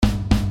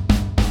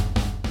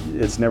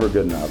it's never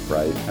good enough,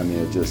 right? I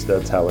mean,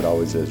 that's how it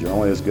always is. You're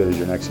only as good as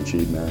your next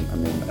achievement. I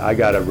mean, I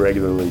got to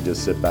regularly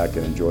just sit back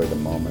and enjoy the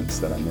moments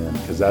that I'm in,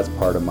 because that's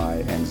part of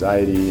my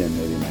anxiety and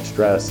maybe my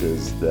stress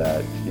is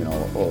that,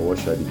 what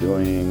should I be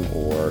doing?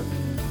 Or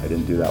I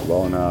didn't do that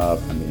well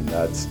enough. I mean,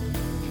 that's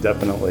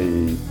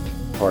definitely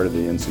part of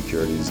the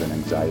insecurities and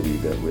anxiety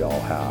that we all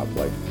have.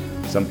 Like,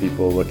 some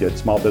people look at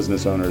small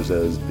business owners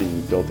as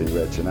being filthy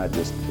rich, and that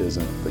just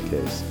isn't the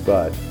case.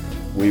 But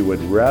we would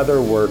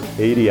rather work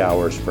 80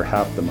 hours for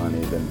half the money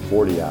than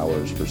 40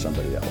 hours for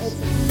somebody else.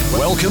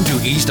 Welcome to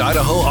East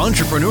Idaho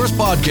Entrepreneurs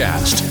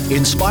Podcast,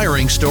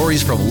 inspiring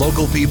stories from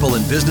local people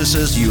and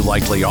businesses you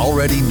likely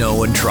already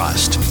know and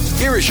trust.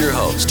 Here is your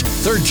host,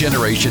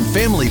 third-generation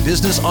family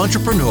business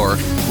entrepreneur,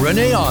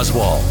 Renee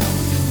Oswald.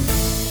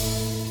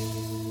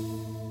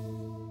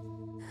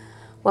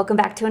 Welcome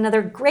back to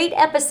another great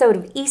episode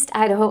of East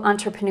Idaho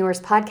Entrepreneurs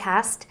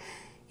Podcast.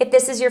 If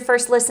this is your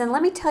first listen,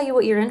 let me tell you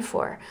what you're in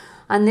for.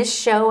 On this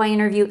show, I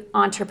interview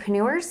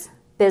entrepreneurs,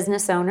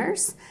 business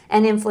owners,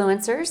 and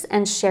influencers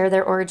and share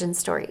their origin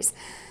stories.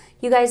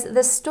 You guys,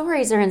 the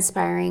stories are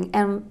inspiring,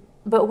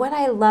 but what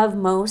I love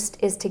most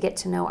is to get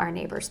to know our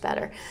neighbors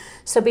better.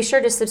 So be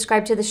sure to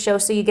subscribe to the show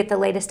so you get the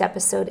latest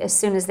episode as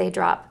soon as they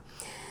drop.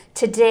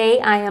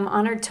 Today, I am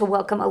honored to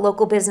welcome a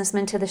local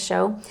businessman to the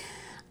show.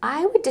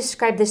 I would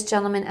describe this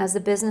gentleman as a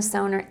business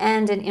owner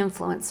and an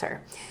influencer.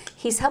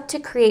 He's helped to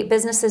create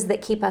businesses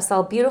that keep us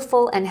all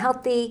beautiful and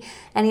healthy,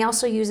 and he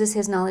also uses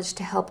his knowledge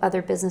to help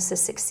other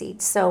businesses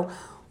succeed. So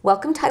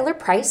welcome Tyler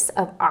Price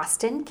of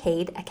Austin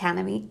Cade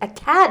Academy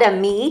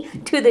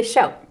to the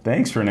show.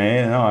 Thanks,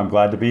 Renee. No, I'm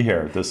glad to be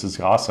here. This is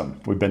awesome.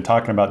 We've been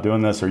talking about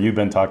doing this, or you've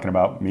been talking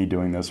about me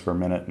doing this for a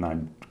minute, and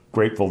I'm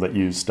grateful that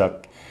you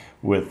stuck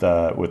with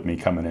me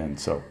coming in.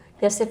 So.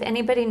 Yes, if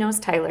anybody knows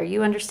Tyler,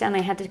 you understand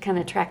I had to kind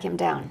of track him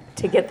down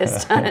to get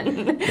this done.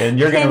 And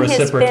you're going to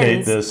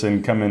reciprocate this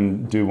and come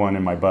and do one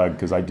in my bug,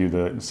 because I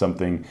do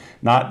something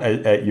not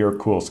at your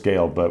cool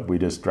scale, but we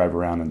just drive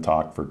around and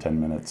talk for 10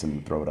 minutes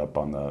and throw it up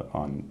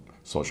on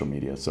social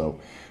media. So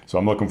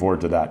I'm looking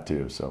forward to that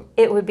too. So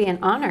it would be an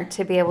honor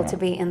to be able to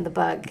be in the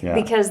bug,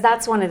 because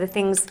that's one of the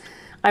things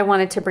I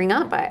wanted to bring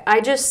up.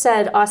 I just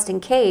said Austin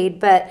Cade,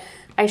 but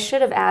I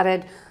should have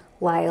added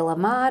Lyle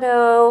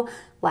Amato,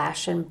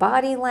 Lash and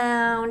Body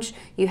Lounge.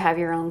 You have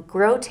your own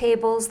grow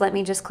tables. Let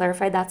me just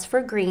clarify, that's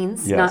for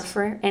greens, not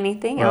for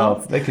anything else.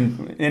 Well, they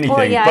can anything,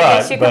 well,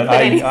 yeah, but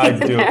I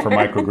do it for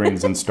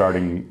microgreens and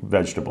starting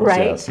vegetables.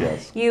 Right.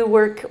 Yes. You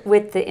work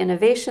with the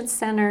Innovation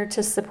Center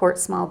to support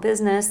small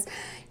business.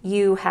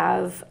 You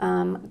have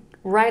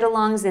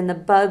ride-alongs in the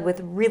bug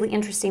with really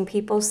interesting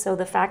people. So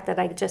the fact that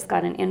I just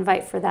got an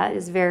invite for that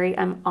is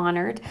I'm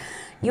honored.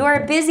 You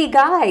are a busy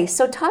guy.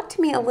 So talk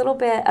to me a little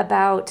bit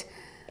about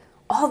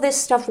all this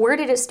stuff. Where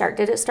did it start?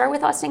 Did it start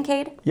with Austin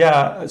Cade?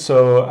 Yeah,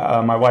 so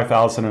my wife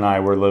Allison and I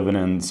were living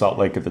in Salt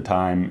Lake at the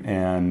time,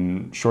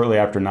 and shortly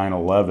after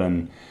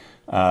 9/11,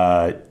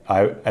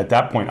 at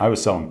that point I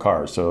was selling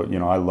cars, so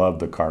I love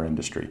the car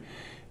industry.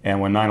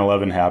 And when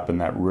 9/11 happened,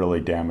 that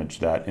really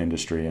damaged that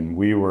industry, and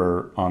we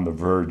were on the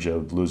verge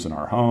of losing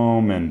our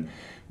home, and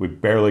we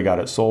barely got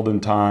it sold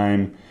in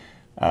time.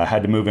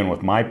 Had to move in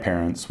with my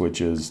parents, which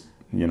is,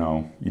 you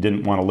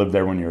didn't want to live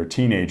there when you were a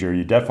teenager.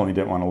 You definitely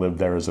didn't want to live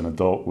there as an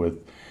adult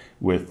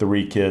with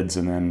 3 kids.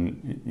 And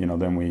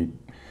then we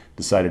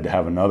decided to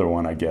have another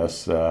one, I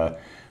guess,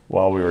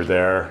 while we were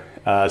there.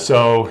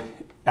 So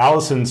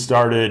Allison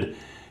started,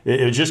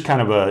 it was just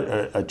kind of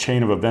a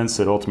chain of events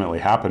that ultimately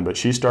happened, but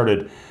she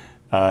started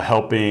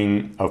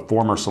helping a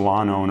former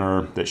salon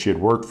owner that she had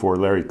worked for,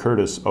 Larry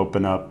Curtis,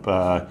 open up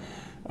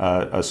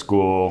a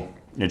school.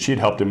 And she'd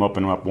helped him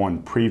open up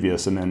one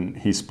previous, and then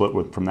he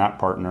split from that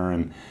partner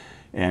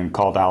and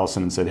called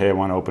Allison and said, "Hey, I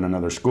want to open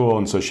another school."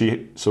 And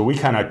so we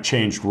kind of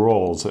changed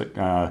roles.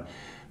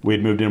 We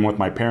had moved in with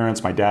my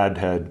parents. My dad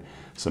had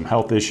some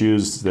health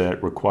issues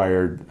that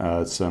required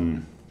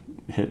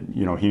he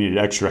needed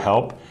extra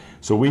help.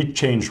 So we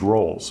changed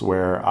roles,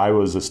 where I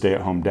was a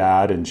stay-at-home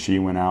dad and she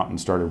went out and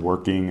started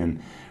working and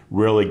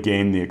really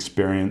gained the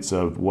experience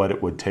of what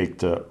it would take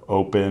to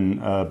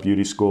open a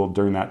beauty school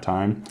during that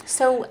time.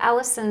 So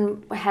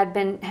Allison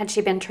had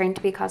she been trained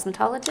to be a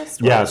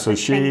cosmetologist? Yeah, so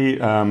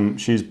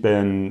she's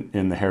been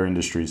in the hair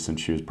industry since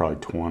she was probably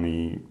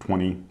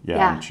 20.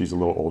 Yeah. And she's a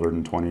little older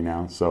than 20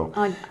 now. So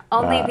I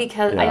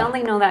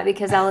only know that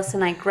because Alice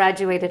and I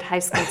graduated high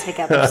school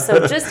together.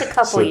 So just a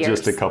couple years.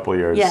 Just a couple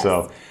years. Yes.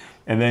 So.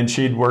 And then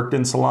she'd worked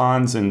in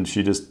salons, and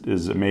she just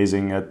is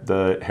amazing at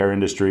the hair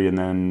industry. And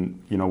then,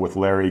 with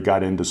Larry,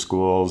 got into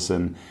schools,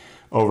 and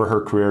over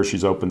her career,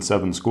 she's opened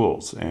 7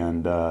 schools,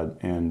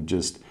 and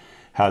just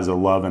has a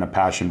love and a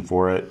passion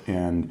for it.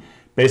 And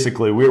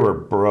basically, we were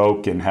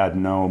broke and had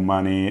no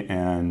money,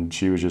 and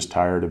she was just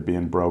tired of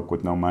being broke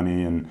with no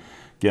money, and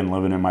again,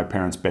 living in my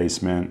parents'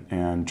 basement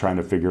and trying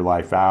to figure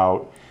life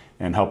out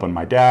and helping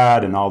my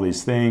dad and all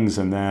these things.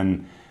 And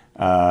then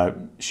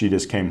she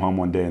just came home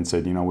one day and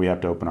said, we have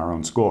to open our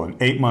own school. And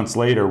 8 months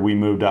later, we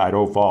moved to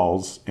Idaho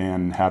Falls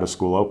and had a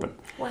school open.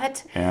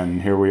 What?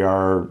 And here we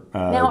are.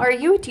 Now, are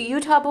you a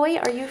Utah boy?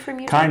 Are you from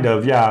Utah? Kind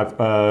of, yeah.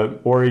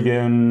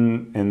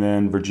 Oregon, and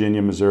then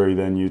Virginia, Missouri,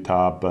 then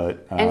Utah.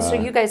 But and so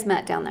you guys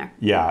met down there?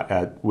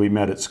 Yeah, we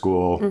met at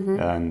school,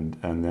 and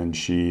then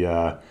she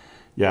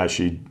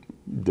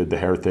did the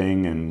hair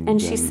thing,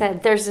 and she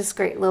said, "There's this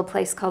great little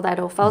place called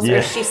Idaho Falls." Yeah.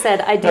 Or she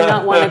said, "I do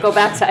not want to go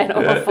back to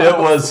Idaho Falls." It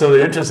was, so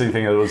the interesting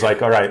thing, it was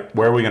like, all right,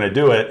 where are we going to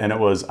do it? And it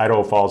was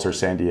Idaho Falls or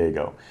San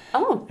Diego.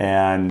 Oh.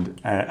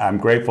 And I'm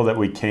grateful that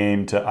we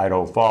came to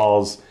Idaho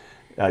Falls,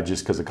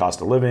 just because of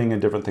cost of living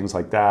and different things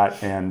like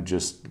that, and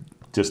just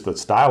the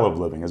style of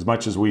living. As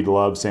much as we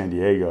love San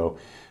Diego,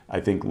 I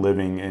think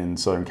living in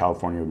Southern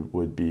California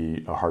would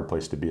be a hard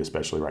place to be,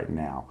 especially right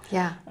now.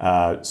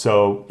 Yeah.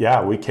 So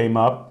yeah, we came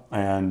up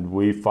and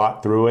we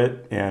fought through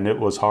it, and it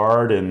was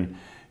hard, and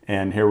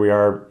here we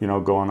are,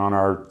 going on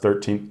our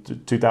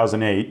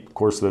 2008. Of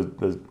course,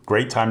 the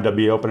great time to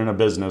be opening a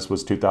business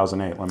was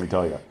 2008. Let me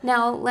tell you.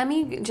 Now, let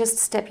me just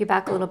step you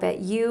back a little bit.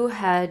 You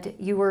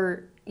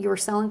were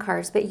selling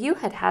cars, but you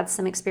had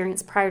some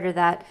experience prior to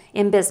that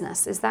in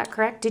business. Is that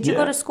correct? Did you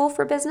go to school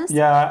for business?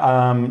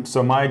 Yeah.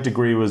 So my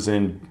degree was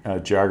in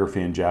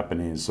geography and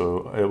Japanese.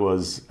 So it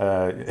was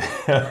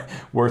a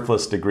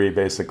worthless degree,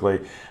 basically.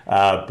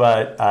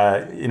 But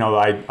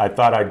I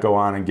thought I'd go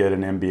on and get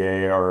an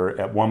MBA, or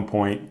at one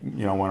point,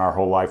 when our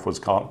whole life was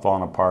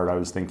falling apart, I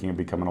was thinking of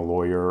becoming a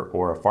lawyer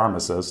or a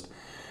pharmacist.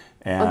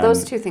 And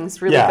those two things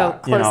really go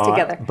close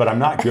together. But I'm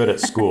not good at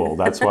school.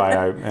 That's why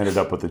I ended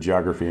up with the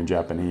geography and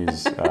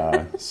Japanese.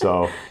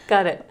 So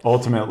got it.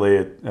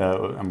 Ultimately,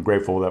 I'm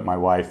grateful that my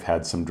wife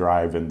had some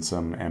drive and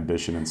some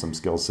ambition and some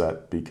skill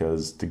set,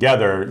 because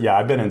together,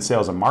 I've been in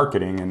sales and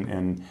marketing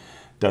and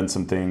done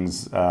some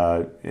things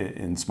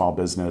in small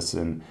business.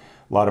 And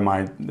a lot of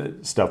my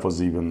stuff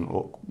was even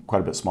quite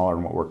a bit smaller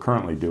than what we're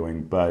currently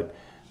doing. But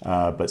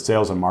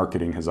sales and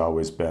marketing has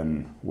always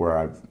been where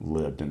I've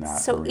lived in that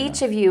So arena.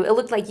 Each of you, it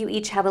looked like you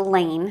each had a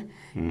lane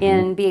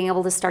in being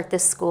able to start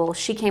this school.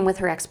 She came with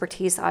her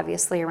expertise,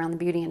 obviously, around the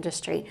beauty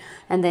industry,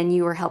 and then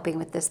you were helping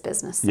with this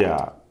business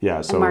side. Yeah.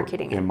 So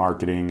in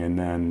marketing, and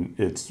then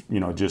it's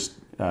just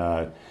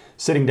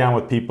sitting down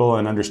with people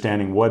and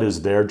understanding what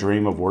is their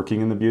dream of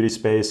working in the beauty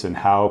space, and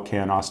how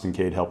can Austin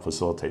Cade help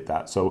facilitate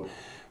that. So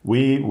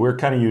we're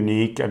kind of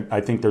unique.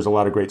 I think there's a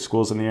lot of great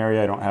schools in the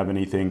area. I don't have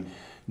anything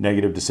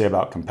negative to say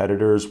about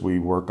competitors. We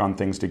work on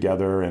things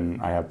together,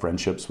 and I have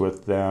friendships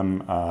with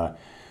them.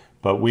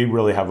 But we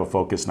really have a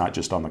focus not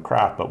just on the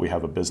craft, but we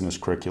have a business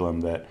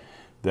curriculum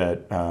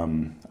that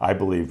I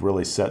believe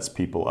really sets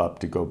people up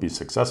to go be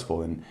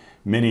successful. In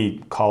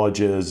many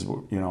colleges,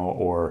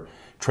 or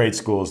trade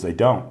schools, they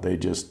don't.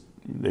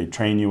 They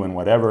train you in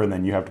whatever, and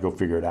then you have to go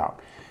figure it out.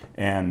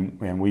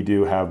 And we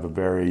do have a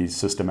very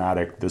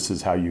systematic, this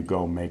is how you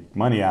go make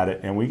money at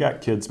it. And we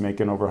got kids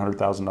making over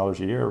 $100,000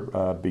 a year.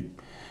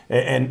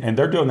 And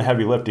they're doing the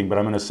heavy lifting, but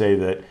I'm going to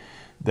say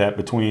that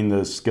between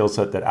the skill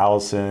set that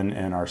Allison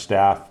and our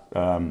staff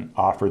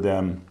offer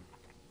them,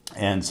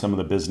 and some of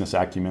the business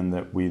acumen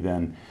that we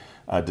then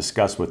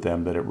discuss with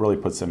them, that it really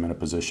puts them in a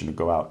position to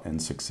go out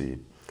and succeed.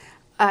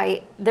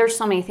 There's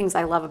so many things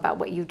I love about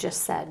what you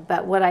just said,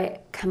 but what I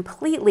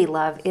completely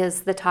love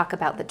is the talk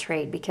about the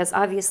trade, because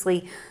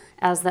obviously,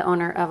 as the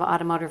owner of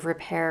automotive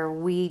repair,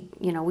 we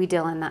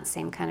deal in that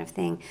same kind of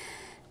thing.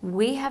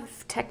 We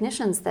have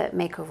technicians that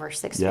make over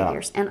six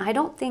figures, and I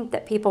don't think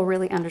that people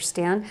really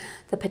understand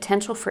the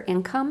potential for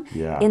income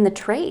in the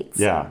trades.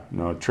 Yeah,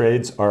 no,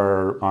 trades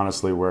are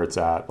honestly where it's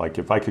at. Like,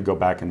 if I could go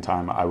back in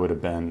time, I would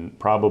have been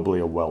probably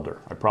a welder.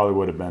 I probably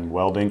would have been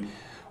welding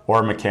or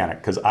a mechanic,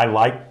 because I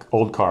like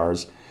old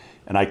cars,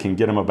 and I can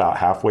get them about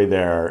halfway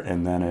there,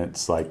 and then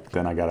it's like,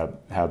 then I got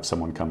to have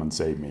someone come and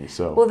save me.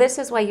 So, well, this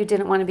is why you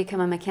didn't want to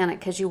become a mechanic,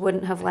 because you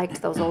wouldn't have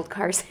liked those old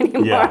cars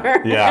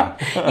anymore. Yeah.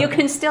 You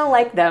can still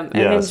like them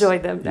and enjoy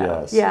them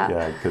now.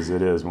 Yeah, because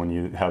it is, when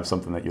you have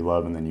something that you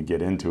love and then you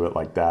get into it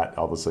like that,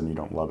 all of a sudden you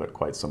don't love it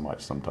quite so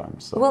much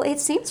sometimes. So. Well, it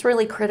seems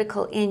really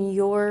critical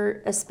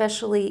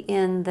especially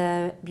in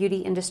the beauty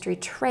industry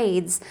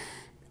trades.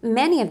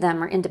 Many of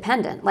them are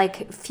independent.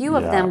 Like, few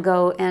of them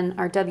go and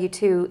are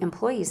W-2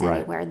 employees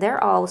anywhere.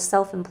 They're all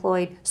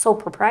self-employed, sole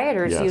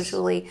proprietors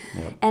usually.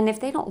 Yep. And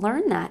if they don't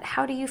learn that,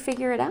 how do you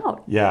figure it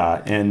out?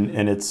 Yeah,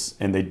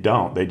 and they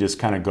don't. They just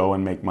kind of go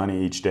and make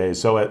money each day.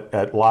 So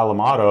at La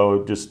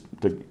Amato, just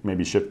to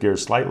maybe shift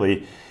gears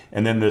slightly,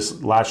 and then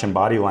this Lash and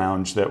Body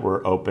Lounge that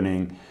we're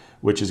opening,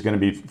 which is going to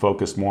be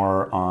focused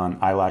more on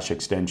eyelash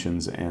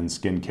extensions and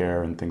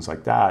skincare and things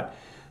like that.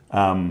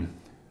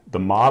 The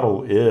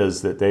model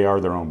is that they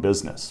are their own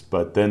business,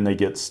 but then they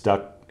get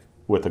stuck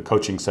with a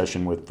coaching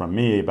session from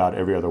me about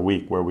every other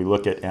week, where we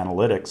look at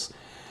analytics,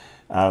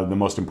 the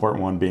most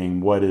important one being,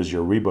 what is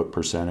your rebook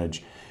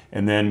percentage?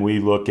 And then we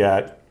look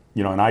at,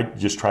 and I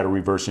just try to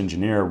reverse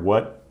engineer,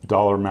 what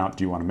dollar amount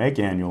do you want to make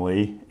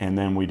annually? And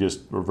then we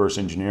just reverse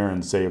engineer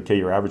and say, okay,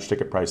 your average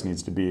ticket price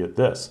needs to be at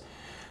this.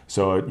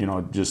 So,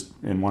 just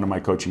in one of my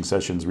coaching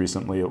sessions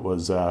recently, it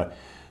was,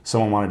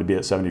 someone wanted to be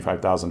at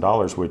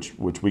 $75,000,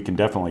 which we can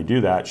definitely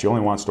do that. She only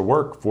wants to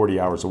work 40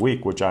 hours a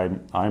week, which I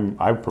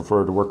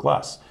prefer to work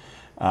less.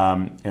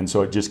 And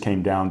so it just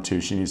came down to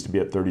she needs to be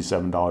at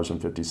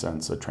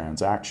 $37.50 a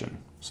transaction.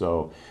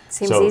 So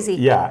seems easy.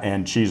 Yeah,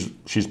 and she's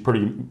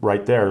pretty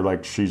right there.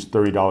 Like she's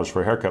 $30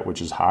 for a haircut,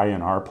 which is high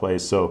in our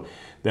place. So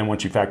then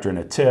once you factor in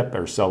a tip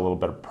or sell a little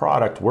bit of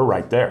product, we're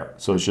right there.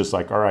 So it's just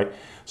like, all right.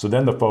 So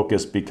then the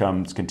focus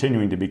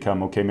continuing to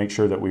become, okay, make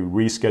sure that we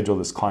reschedule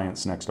this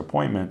client's next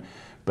appointment.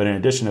 But in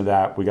addition to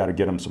that, we got to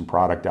get them some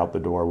product out the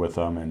door with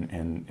them.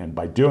 And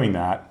by doing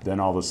that, then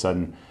all of a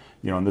sudden,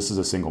 and this is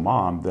a single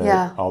mom,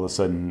 that all of a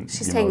sudden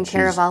she's taking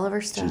care of all of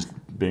her stuff. She's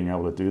being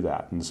able to do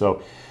that. And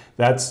so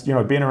that's,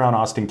 being around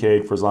Austin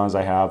Cade for as long as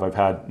I have, I've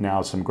had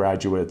now some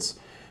graduates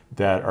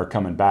that are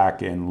coming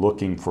back and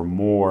looking for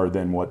more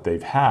than what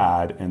they've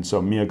had. And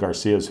so Mia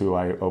Garcia is who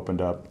I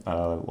opened up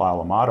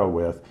Lyle Amato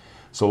with.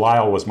 So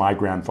Lyle was my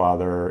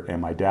grandfather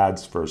and my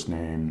dad's first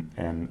name,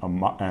 and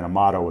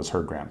Amato was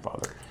her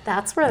grandfather.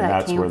 That's where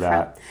that came from.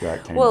 That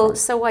came from. Well,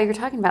 so while you're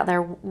talking about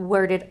there,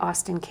 where did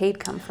Austin Cade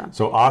come from?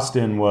 So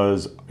Austin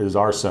is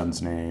our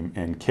son's name,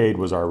 and Cade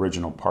was our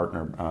original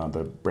partner,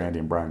 the Brandy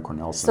and Brian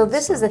Cornelson. So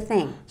this is a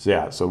thing.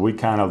 So we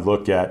kind of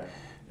look at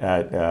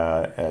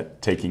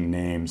taking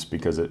names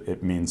because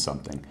it means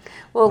something.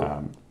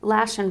 Well,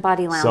 Lash and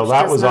Body Lounge. So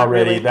that was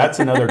already, that's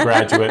another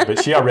graduate,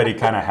 but she already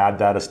kind of had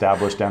that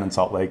established down in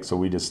Salt Lake, so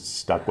we just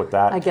stuck with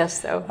that. I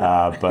guess so.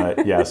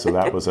 But yeah, so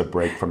that was a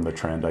break from the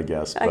trend, I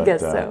guess. I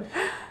guess so.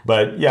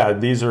 But yeah,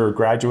 these are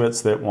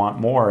graduates that want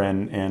more,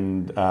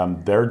 and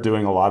they're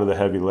doing a lot of the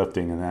heavy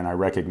lifting, and then I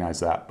recognize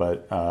that.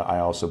 But I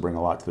also bring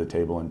a lot to the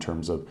table in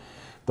terms of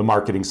the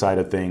marketing side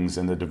of things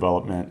and the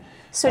development.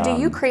 So do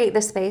you create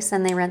the space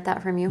and they rent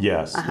that from you?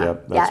 Yes.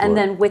 Yep, and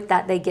then with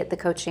that they get the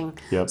coaching.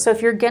 Yep. So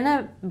if you're going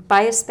to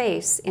buy a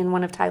space in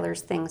one of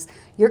Tyler's things,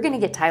 you're going to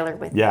get Tyler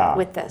with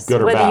this.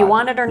 Good or whether bad. You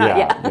want it or not.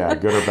 Yeah,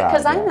 good or bad.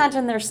 Because I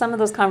imagine there's some of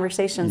those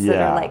conversations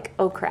that are like,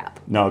 oh crap.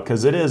 No,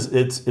 because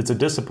it's a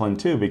discipline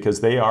too,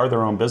 because they are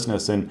their own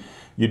business, and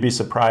you'd be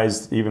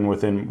surprised even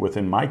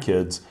within my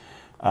kids,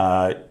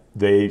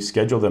 they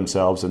schedule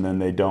themselves and then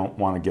they don't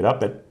want to get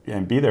up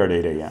and be there at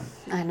 8 a.m.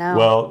 I know.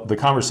 Well, the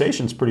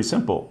conversation's pretty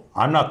simple.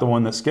 I'm not the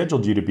one that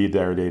scheduled you to be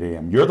there at 8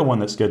 a.m. You're the one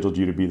that scheduled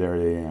you to be there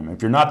at 8 a.m.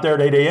 If you're not there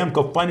at 8 a.m.,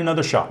 go find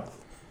another shop.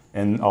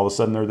 And all of a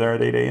sudden they're there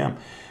at 8 a.m.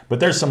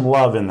 But there's some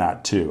love in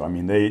that too. I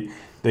mean,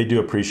 they do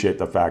appreciate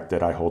the fact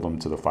that I hold them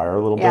to the fire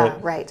a little bit. Yeah,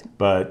 right.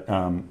 But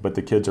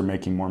the kids are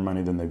making more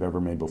money than they've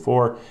ever made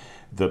before.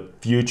 The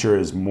future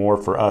is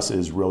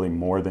really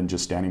more than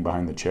just standing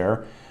behind the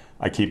chair.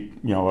 I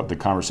keep, the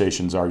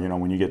conversations are,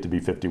 when you get to be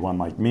 51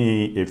 like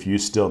me, if you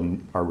still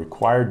are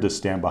required to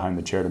stand behind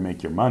the chair to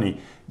make your money,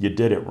 you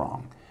did it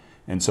wrong.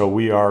 And so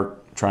we are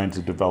trying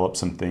to develop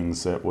some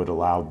things that would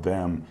allow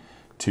them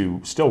to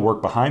still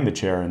work behind the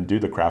chair and do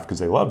the craft because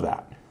they love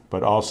that,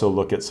 but also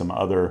look at some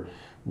other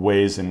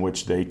ways in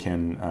which they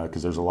can,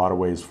 because there's a lot of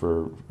ways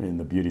in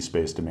the beauty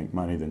space to make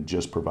money than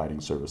just providing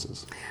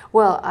services.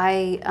 Well,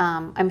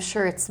 I'm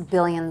sure it's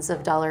billions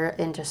of dollar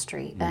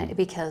industry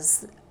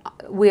because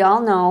we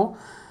all know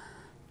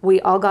we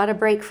all got a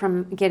break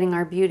from getting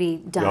our beauty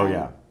done. Oh,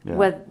 yeah.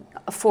 With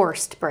a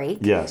forced break.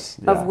 Yes.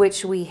 Of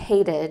which we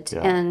hated.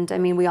 Yeah. And I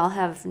mean, we all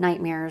have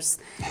nightmares.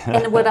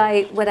 And what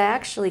I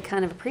actually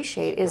kind of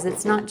appreciate is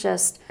it's not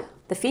just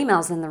the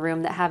females in the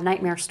room that have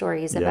nightmare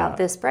stories about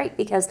this break,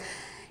 because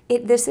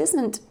this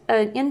isn't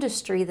an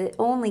industry that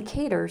only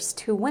caters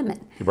to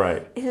women.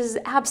 Right. It is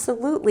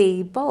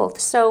absolutely both.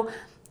 So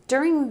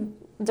during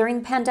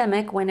the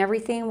pandemic, when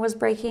everything was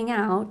breaking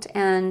out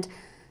and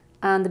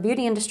the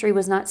beauty industry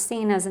was not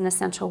seen as an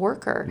essential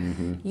worker,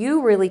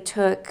 you really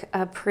took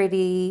a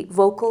pretty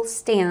vocal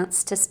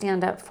stance to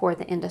stand up for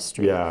the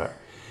industry. Yeah,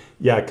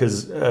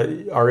 because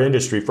our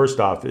industry, first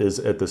off, is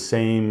at the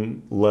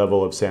same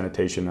level of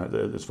sanitation,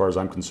 as far as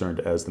I'm concerned,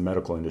 as the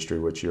medical industry,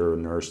 which you're a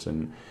nurse,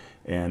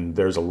 and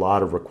there's a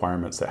lot of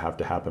requirements that have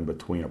to happen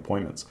between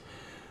appointments.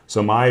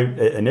 So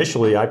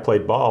initially I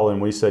played ball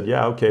and we said,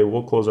 yeah, okay,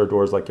 we'll close our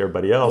doors like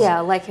everybody else. Yeah,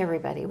 like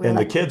everybody.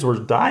 The kids were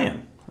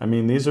dying. I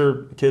mean, these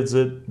are kids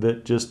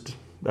that just,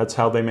 that's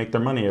how they make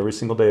their money. Every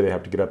single day they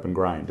have to get up and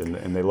grind,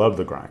 and they love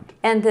the grind.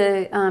 And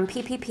the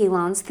PPP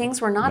loans, things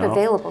were not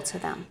available to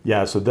them.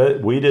 Yeah, so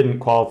we didn't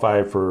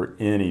qualify for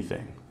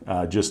anything,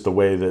 just the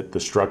way that the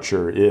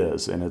structure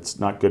is. And it's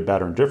not good,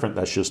 bad, or indifferent.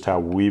 That's just how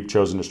we've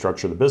chosen to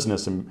structure the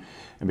business. And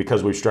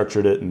because we've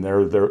structured it and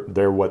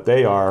they're what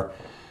they are,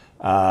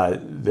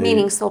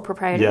 meaning sole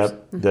proprietors.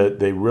 Yep,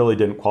 they really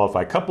didn't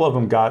qualify. A couple of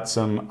them got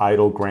some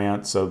EIDL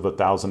grants of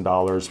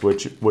 $1,000,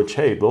 which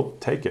hey, they'll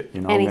take it,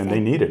 and they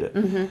needed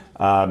it.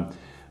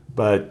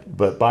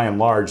 But by and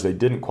large, they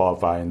didn't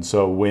qualify. And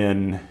so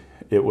when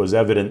it was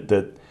evident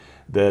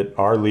that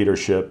our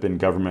leadership in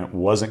government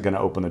wasn't going to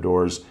open the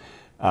doors,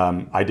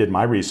 I did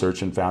my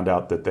research and found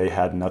out that they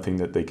had nothing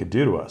that they could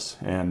do to us.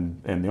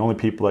 And the only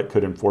people that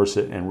could enforce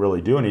it and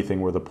really do anything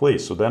were the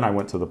police. So then I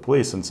went to the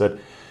police and said,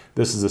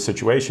 this is the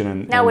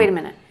situation. Now, wait a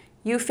minute.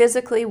 You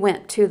physically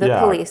went to the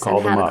police and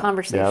had a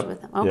conversation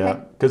with them. Okay. Yeah,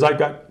 because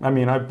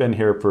I've been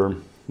here for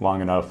long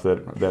enough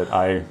that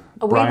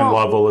Brian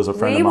Lovell is a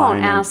friend of mine.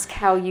 We won't ask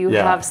how you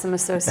have some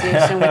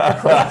association with the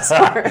police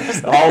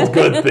force. All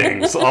good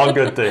things. All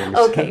good things.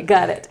 Okay,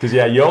 got it. Because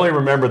you only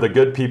remember the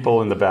good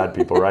people and the bad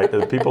people, right?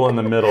 The people in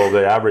the middle,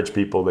 the average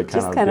people, they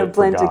kind of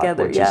blend forgot,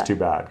 together, which is too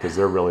bad because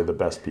they're really the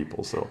best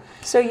people.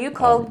 So you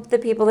called the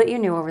people that you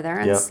knew over there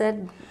and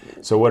said,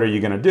 so what are you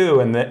going to do?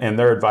 And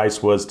their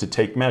advice was to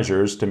take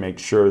measures to make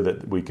sure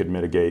that we could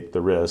mitigate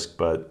the risk,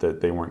 but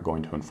that they weren't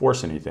going to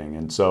enforce anything.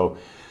 And so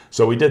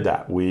we did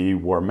that. We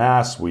wore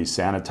masks, we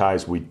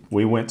sanitized,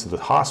 we went to the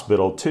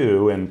hospital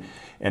too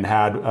and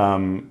had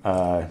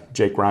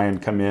Jake Ryan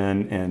come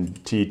in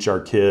and teach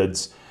our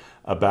kids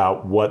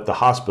about what the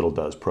hospital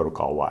does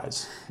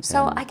protocol-wise.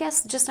 So I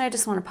guess I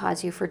just want to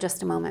pause you for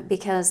just a moment,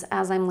 because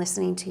as I'm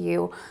listening to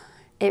you,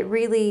 it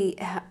really...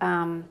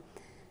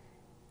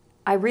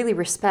 I really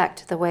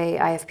respect the way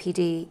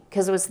IFPD,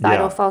 because it was the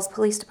Idaho Falls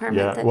Police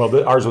Department. Yeah,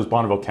 well, ours was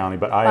Bonneville County,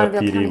 but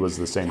IFPD was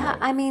the same way.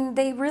 I mean,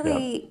 they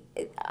really,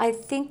 I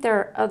think there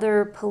are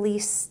other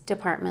police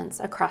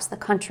departments across the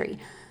country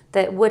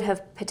that would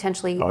have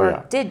potentially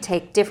did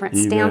take different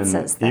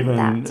stances than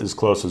that. Even as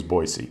close as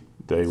Boise.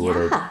 They would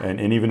have,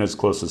 and even as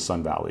close as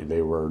Sun Valley,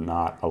 they were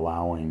not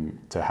allowing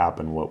to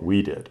happen what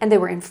we did. And they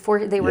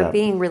were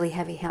being really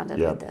heavy-handed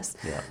with this.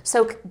 Yeah.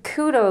 So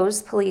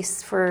kudos,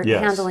 police, for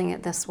handling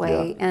it this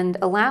way and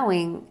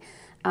allowing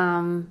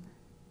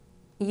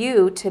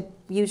you to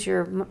use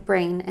your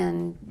brain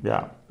and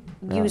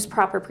use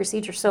proper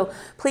procedures. So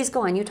please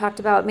go on. You talked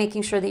about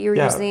making sure that you're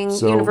using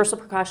universal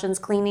precautions,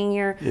 cleaning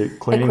your cleaning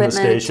equipment. the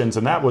stations,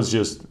 and that was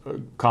just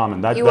common.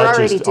 That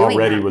just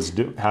was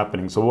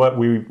happening. So what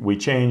we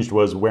changed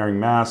was wearing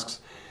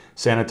masks,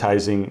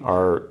 sanitizing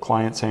our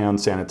clients'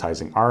 hands,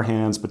 sanitizing our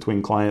hands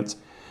between clients,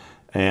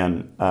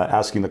 and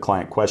asking the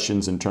client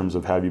questions in terms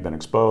of, have you been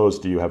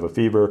exposed? Do you have a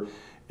fever?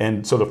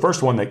 And so the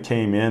first one that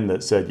came in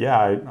that said,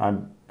 I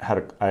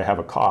have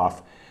a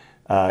cough.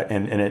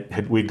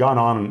 We'd gone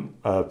on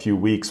a few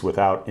weeks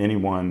without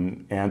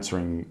anyone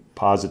answering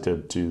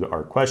positive to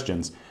our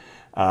questions.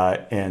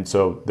 And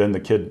so then the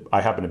kid, I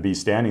happened to be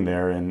standing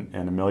there, and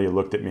Amelia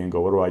looked at me and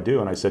go, what do I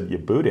do? And I said, you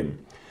boot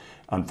him,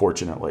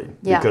 unfortunately.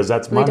 Because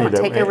that's money.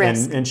 Take a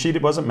risk. And she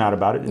wasn't mad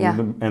about it,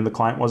 and the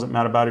client wasn't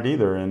mad about it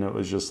either. And it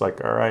was just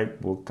like, all right,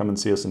 well, come and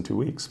see us in 2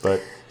 weeks.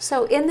 But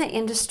so in the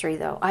industry,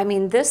 though, I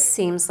mean, this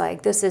seems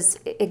like this is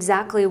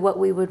exactly what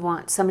we would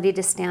want, somebody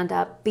to stand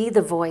up, be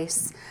the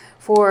voice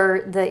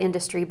for the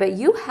industry. But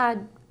you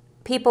had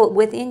people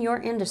within your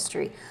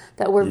industry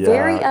that were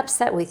very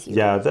upset with you.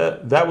 Yeah,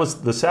 that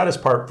was the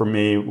saddest part for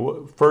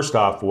me. First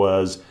off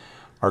was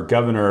our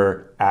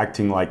governor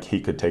acting like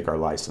he could take our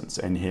license,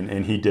 and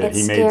he did.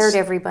 He scared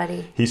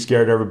everybody. He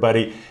scared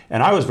everybody,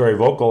 and I was very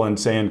vocal in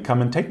saying,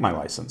 come and take my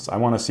license. I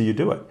want to see you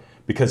do it,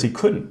 because he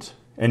couldn't,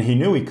 and he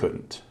knew he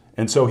couldn't.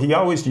 And so he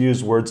always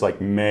used words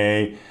like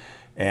may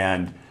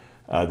and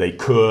they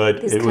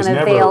could. These it was kind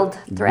of never veiled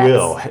threats.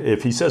 Will.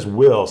 If he says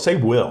will, say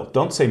will.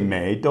 Don't say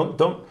may. Don't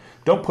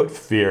put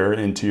fear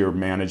into your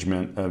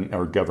management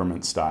or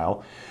government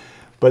style.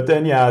 But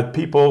then,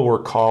 people were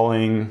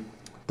calling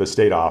the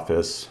state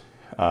office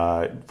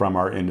from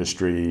our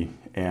industry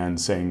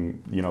and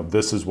saying,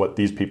 this is what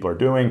these people are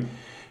doing.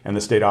 And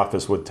the state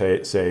office would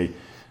say,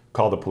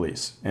 call the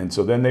police. And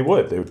so then they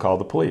would call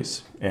the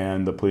police,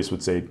 and the police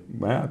would say,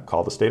 well,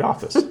 call the state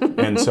office.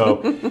 And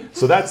so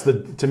that's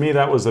to me,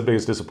 that was the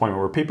biggest disappointment,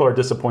 where people are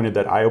disappointed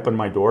that I opened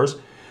my doors.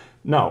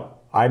 No,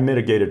 I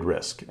mitigated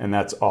risk, and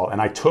that's all.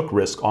 And I took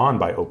risk on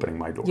by opening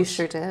my doors. You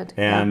sure did.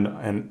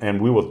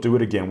 And we will do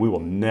it again. We will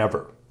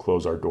never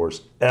close our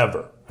doors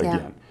ever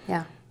again.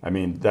 Yeah. I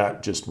mean,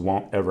 that just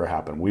won't ever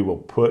happen. We will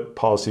put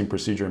policy and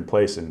procedure in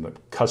place, and the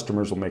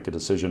customers will make a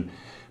decision.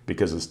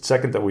 Because the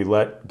second that we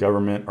let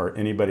government or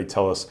anybody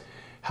tell us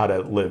how to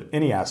live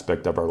any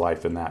aspect of our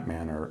life in that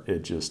manner,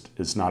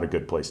 it's not a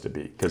good place to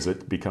be, because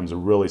it becomes a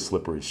really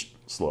slippery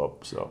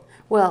slope. So,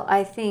 well,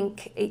 I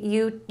think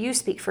you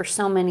speak for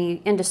so many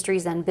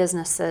industries and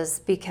businesses,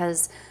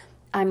 because,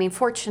 I mean,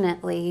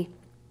 fortunately,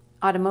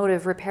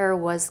 automotive repair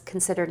was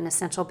considered an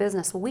essential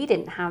business. We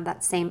didn't have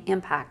that same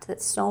impact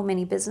that so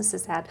many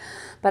businesses had.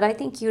 But I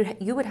think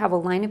you would have a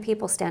line of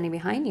people standing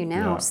behind you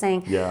now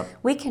saying,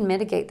 we can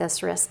mitigate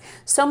this risk.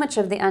 So much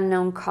of the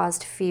unknown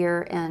caused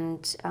fear,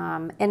 and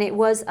it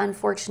was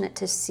unfortunate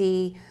to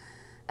see,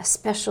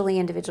 especially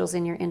individuals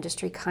in your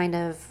industry, kind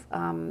of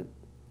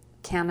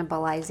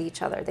cannibalize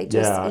each other. They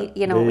just,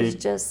 it was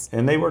just...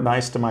 And they were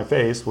nice to my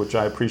face, which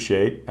I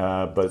appreciate,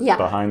 but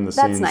behind the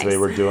scenes, they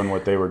were doing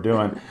what they were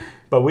doing.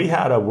 But we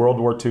had a World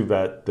War II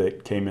vet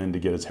that came in to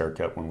get his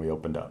haircut when we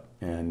opened up,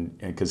 and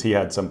because he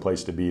had some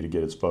place to be to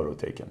get his photo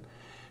taken.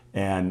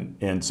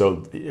 And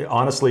so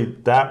honestly,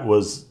 that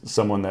was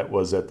someone that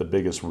was at the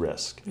biggest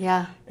risk.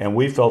 Yeah. And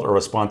we felt a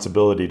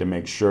responsibility to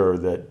make sure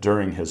that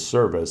during his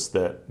service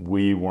that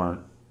we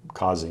weren't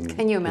causing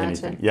Can you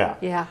imagine? anything. Yeah.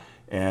 Yeah.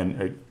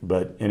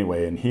 But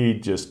anyway, and he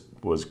just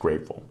was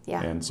grateful.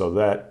 Yeah. And so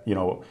that,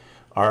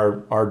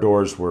 our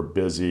doors were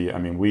busy. I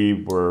mean,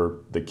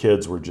 the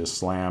kids were just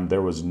slammed.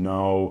 There was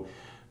no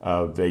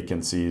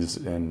vacancies,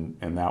 and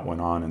that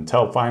went on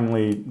until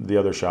finally the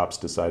other shops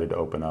decided to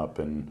open up,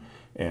 and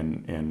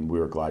we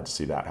were glad to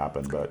see that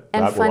happen. But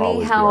And that will funny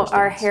always be how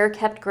our stance. hair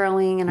kept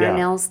growing and Yeah. our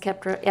nails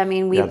kept. I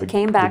mean, we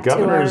came back the to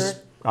our. governor's,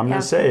 I'm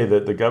going to say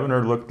that the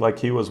governor looked like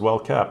he was well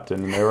kept,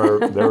 and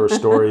there were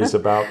stories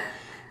about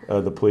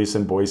the police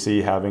in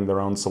Boise having their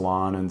own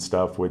salon and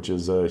stuff, which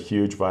is a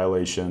huge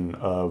violation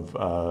of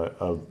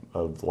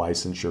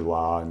licensure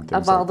law and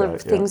things Of all like the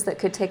that. things that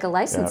could take a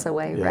license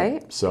away,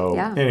 right? So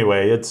Yeah.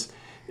 anyway,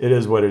 it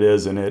is what it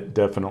is, and it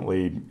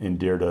definitely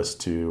endeared us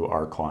to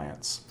our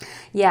clients.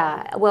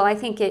 Yeah, well, I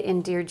think it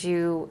endeared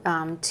you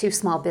to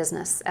small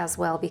business as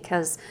well,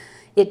 because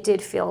it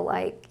did feel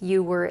like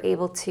you were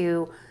able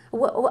to.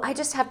 Well, I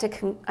just have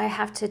to. I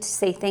have to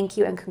say thank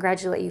you and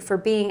congratulate you for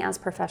being as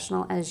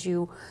professional as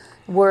you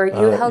were.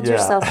 You held yeah.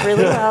 yourself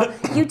really well.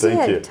 You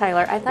did, you.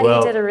 Tyler. I thought Well,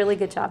 you did a really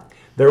good job.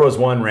 There was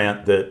one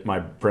rant that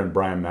my friend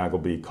Brian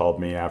Magleby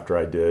called me after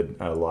I did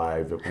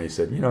live, when he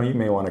said, you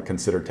may want to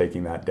consider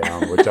taking that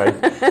down,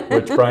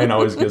 which Brian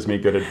always gives me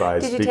good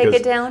advice. Did you because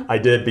take it down? I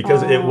did,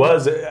 because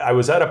I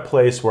was at a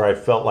place where I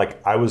felt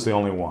like I was the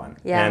only one.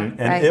 Yeah, and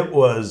right. It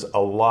was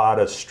a lot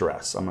of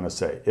stress, I'm going to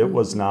say. It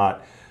was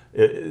not,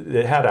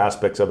 it had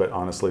aspects of it,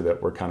 honestly,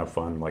 that were kind of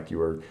fun, like you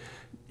were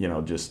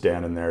just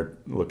standing there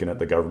looking at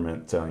the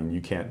government telling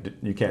you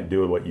can't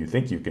do what you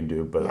think you can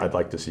do, but I'd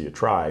like to see you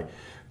try.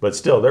 But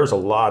still, there's a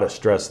lot of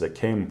stress that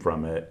came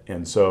from it.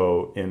 And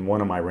so in one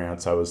of my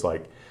rants, I was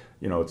like,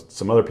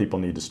 some other people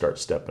need to start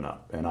stepping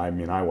up. And I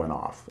went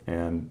off.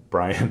 And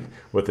Brian,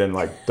 within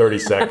like 30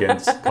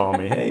 seconds, called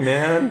me, hey,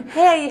 man.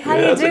 Hey, how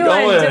you how's it doing?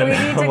 going? Do we need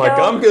to I'm like,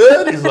 go? I'm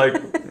good. He's like,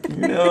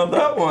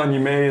 that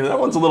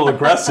one's a little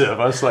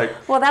aggressive. I was like,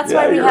 Well, that's yeah,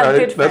 why we you're have right.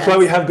 good That's friends. why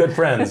we have good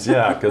friends,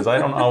 yeah, because I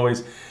don't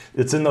always,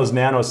 it's in those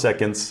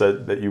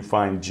nanoseconds that you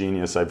find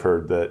genius, I've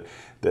heard, that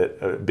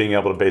being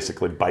able to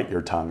basically bite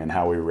your tongue and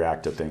how we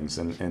react to things.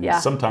 And Yeah.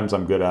 sometimes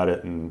I'm good at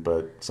it,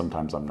 but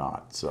sometimes I'm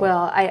not. So.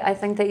 Well, I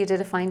think that you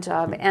did a fine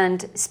job.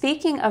 And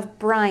speaking of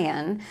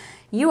Brian,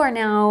 you are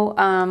now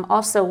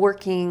also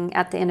working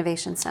at the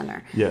Innovation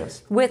Center.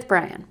 Yes. With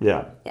Brian.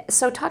 Yeah.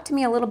 So talk to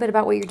me a little bit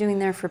about what you're doing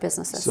there for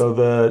businesses. So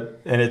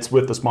and it's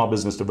with the Small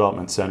Business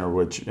Development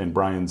Center, and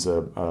Brian's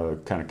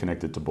kind of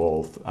connected to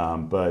both.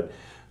 But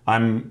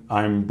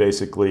I'm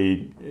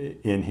basically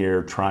in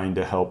here trying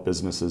to help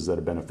businesses that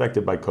have been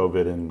affected by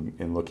COVID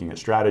and looking at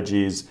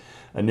strategies.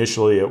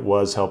 Initially, it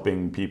was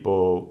helping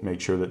people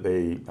make sure that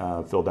they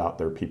filled out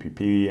their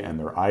PPP and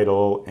their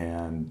EIDL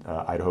and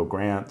Idaho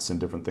grants and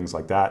different things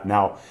like that.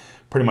 Now,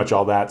 pretty much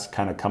all that's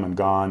kind of come and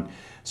gone.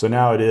 So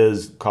now it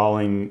is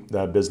calling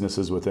the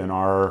businesses within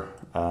our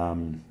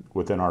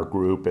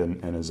group,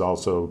 and is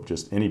also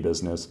just any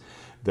business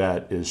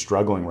that is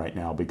struggling right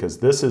now, because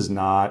this is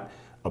not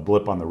a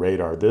blip on the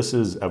radar. This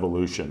is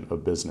evolution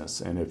of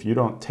business. And if you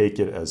don't take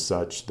it as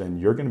such, then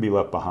you're going to be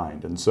left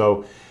behind. And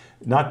so,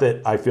 not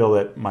that I feel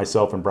that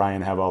myself and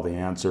Brian have all the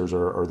answers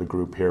or the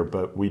group here,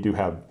 but we do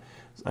have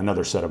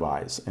another set of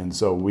eyes. And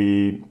so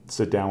we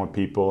sit down with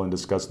people and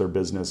discuss their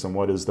business and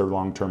what is their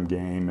long-term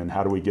game and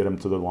how do we get them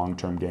to the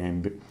long-term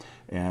game.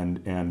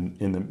 And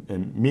in the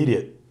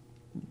immediate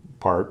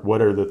part,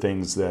 what are the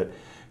things that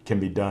can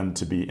be done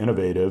to be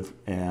innovative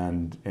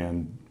and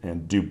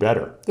do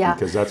better, Yeah.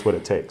 because that's what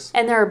it takes.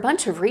 And there are a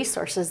bunch of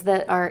resources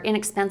that are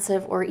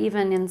inexpensive, or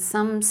even in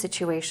some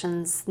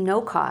situations,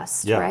 no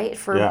cost, Yeah. right?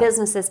 For Yeah.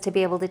 businesses to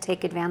be able to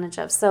take advantage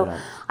of. So Yeah.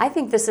 I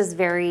think this is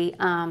very,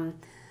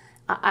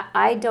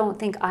 I don't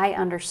think I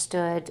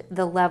understood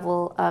the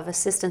level of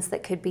assistance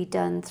that could be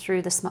done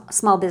through the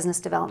Small Business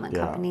Development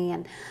Yeah. Company.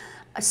 And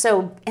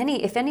so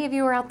if any of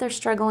you are out there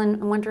struggling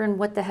and wondering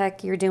what the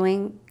heck you're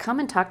doing, come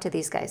and talk to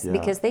these guys, Yeah.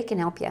 because they can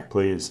help you.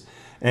 Please.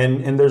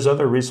 And there's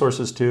other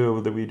resources too,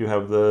 that we do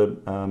have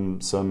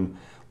some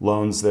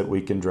loans that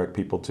we can direct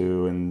people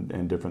to,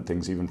 and different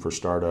things even for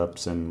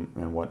startups and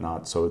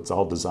whatnot. So it's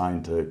all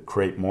designed to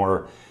create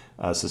more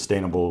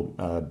sustainable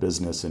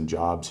business and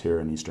jobs here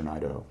in Eastern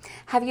Idaho.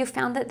 Have you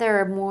found that there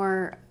are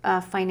more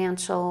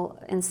financial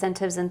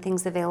incentives and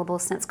things available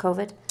since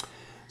COVID?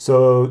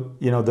 So,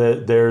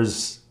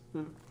 there's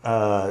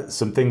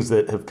some things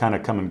that have kind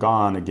of come and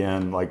gone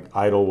again, like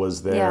EIDL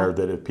was there, Yeah.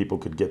 that if people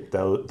could get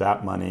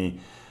that money.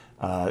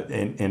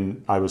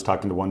 And I was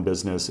talking to one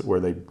business where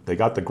they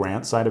got the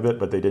grant side of it,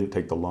 but they didn't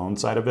take the loan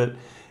side of it.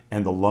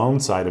 And the loan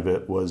side of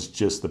it was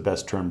just the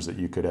best terms that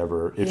you could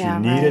ever. If you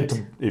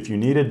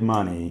needed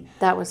money,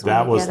 That was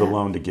the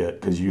loan to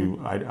get, because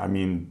I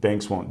mean,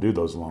 banks won't do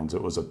those loans.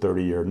 It was a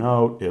 30-year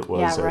note. It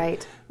was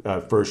a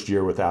first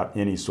year without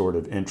any sort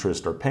of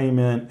interest or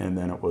payment, and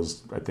then it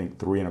was, I think,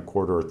 3.25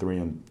 or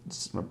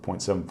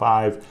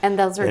 3.75. And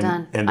those are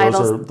done. And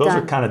EIDL's those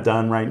are done. kind of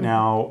done right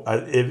now.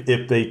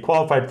 If they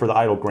qualified for the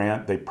EIDL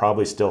grant, they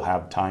probably still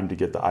have time to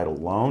get the EIDL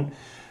loan.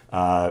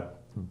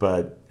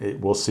 But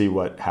we'll see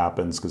what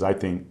happens, because I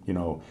think,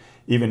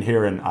 even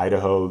here in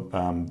Idaho,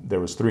 there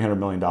was $300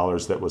 million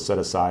that was set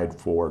aside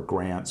for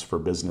grants for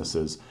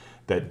businesses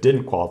that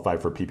didn't qualify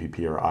for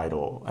PPP or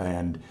EIDL,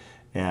 and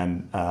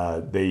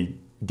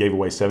gave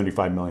away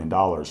 $75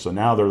 million. So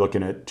now they're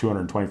looking at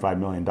 $225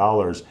 million.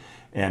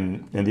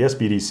 And the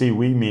SBDC,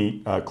 we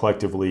meet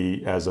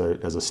collectively as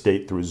a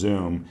state through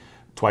Zoom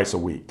twice a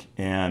week.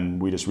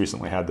 And we just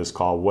recently had this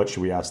call, what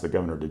should we ask the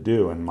governor to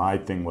do? And my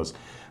thing was,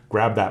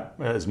 grab that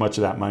as much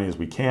of that money as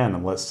we can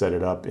and let's set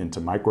it up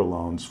into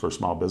microloans for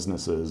small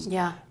businesses.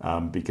 Yeah.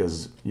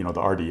 Because the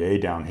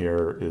RDA down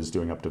here is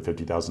doing up to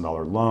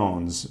 $50,000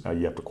 loans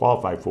you have to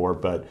qualify for,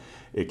 but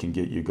it can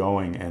get you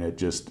going, and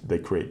they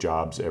create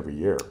jobs every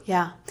year.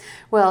 Yeah.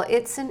 Well,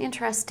 it's an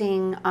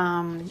interesting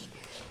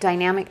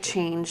dynamic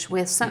change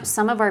with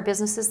some of our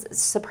businesses,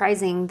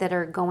 surprising, that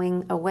are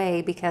going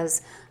away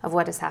because of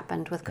what has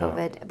happened with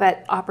COVID. Yeah.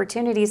 But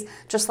opportunities,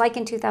 just like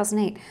in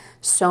 2008,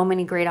 so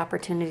many great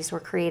opportunities were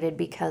created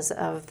because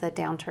of the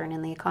downturn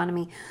in the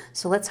economy.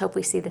 So let's hope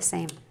we see the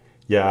same.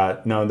 Yeah,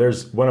 no,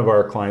 there's one of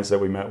our clients that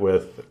we met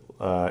with,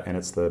 and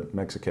it's the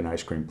Mexican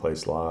ice cream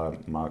place,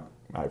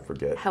 I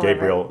forget.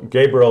 However.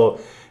 Gabriel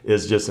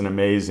is just an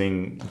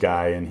amazing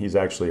guy, and he's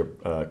actually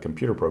a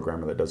computer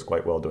programmer that does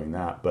quite well doing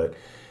that.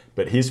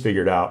 But he's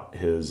figured out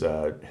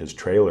his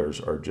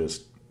trailers are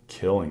just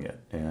killing it,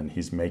 and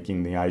he's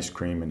making the ice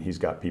cream, and he's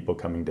got people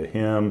coming to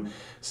him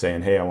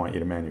saying, hey, I want you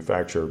to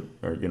manufacture,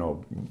 or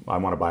I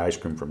want to buy ice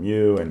cream from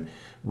you, and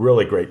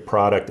really great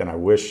product. And I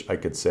wish I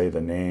could say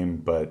the name,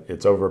 but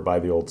it's over by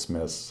the Old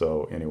Smiths.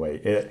 So anyway,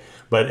 it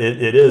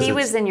is. He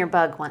was in your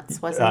bug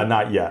once, wasn't he?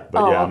 Not yet,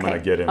 but okay. I'm going to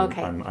get him.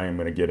 Okay. I am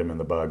going to get him in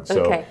the bug.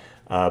 So, okay.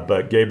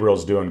 But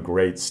Gabriel's doing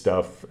great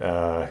stuff,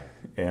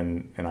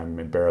 and I'm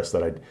embarrassed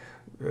that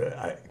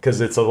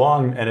because it's a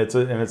long and it's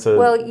a.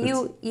 Well,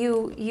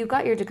 you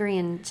got your degree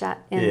in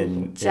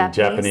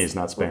Japanese,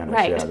 not Spanish.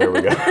 Right. Yeah, there we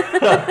go.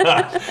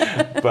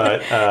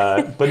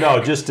 but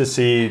no, just to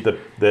see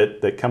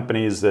that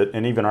companies that,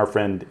 and even our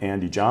friend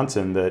Andy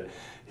Johnson, that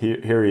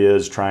here he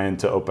is trying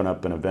to open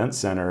up an event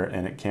center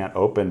and it can't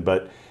open,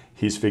 but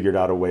he's figured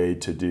out a way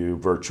to do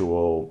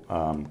virtual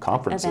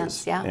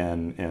conferences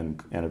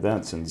and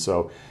events, and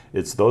so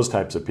it's those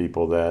types of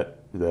people that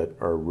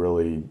are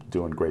really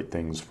doing great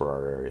things for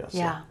our area. So.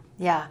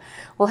 Yeah.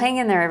 Well, hang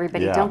in there,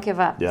 everybody. Yeah. Don't give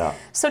up. Yeah.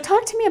 So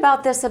talk to me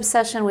about this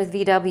obsession with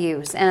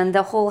VWs and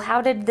the whole,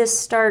 how did this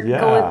start? Yeah.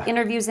 Go with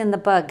interviews in the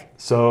bug.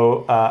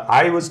 So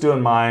I was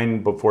doing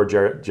mine before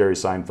Jerry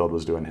Seinfeld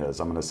was doing his.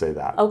 I'm going to say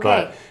that.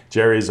 Okay. But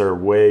Jerry's are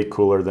way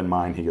cooler than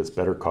mine. He gets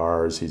better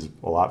cars. He's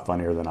a lot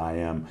funnier than I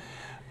am.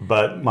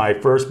 But my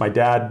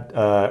dad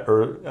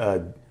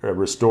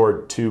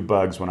restored two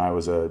bugs when I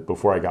was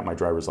before I got my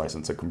driver's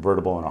license, a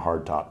convertible and a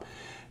hardtop.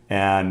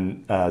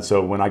 And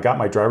so when I got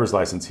my driver's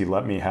license, he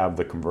let me have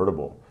the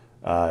convertible.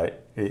 I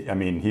could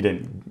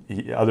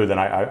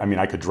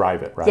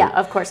drive it, right? Yeah,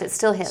 of course, it's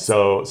still his.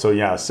 So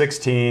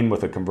 16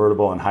 with a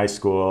convertible in high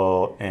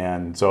school,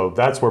 and so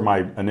that's where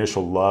my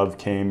initial love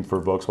came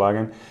for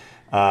Volkswagen.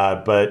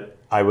 But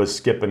I was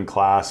skipping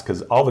class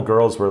because all the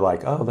girls were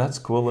like, "Oh, that's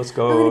cool, let's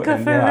go." I'm gonna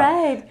go for a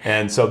ride.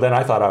 And so then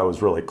I thought I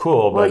was really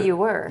cool. But, well, you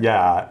were.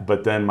 Yeah,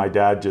 but then my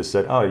dad just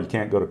said, "Oh, you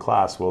can't go to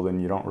class. Well, then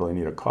you don't really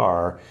need a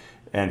car."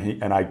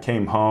 And I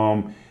came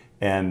home,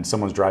 and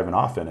someone's driving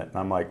off in it, and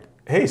I'm like,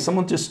 "Hey,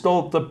 someone just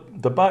stole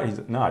the bike." He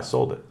said, "No, I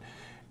sold it."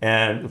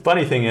 And the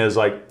funny thing is,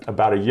 like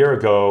about a year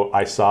ago,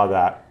 I saw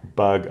that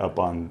bug up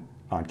on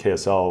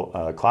KSL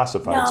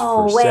classifieds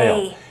for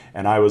sale.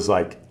 And I was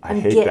like, I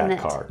hate that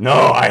car. No,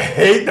 I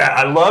hate that.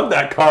 I loved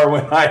that car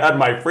when I had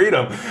my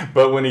freedom.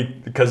 But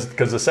because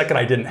the second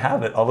I didn't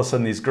have it, all of a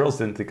sudden these girls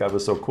didn't think I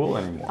was so cool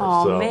anymore.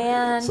 Oh,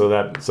 man. So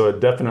it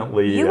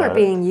definitely. You were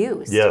being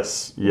used.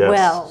 Yes.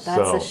 Well,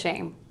 that's a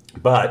shame.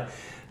 But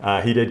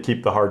he did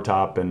keep the hard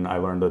top, and I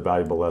learned a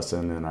valuable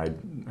lesson, and I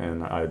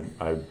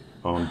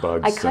own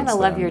bugs. I kind of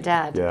love your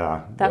dad.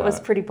 Yeah. That was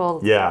pretty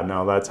bold. Yeah,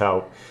 no, that's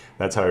how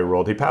he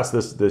rolled. He passed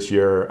this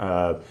year.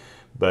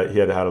 But he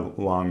had a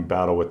long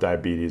battle with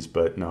diabetes.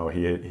 But no,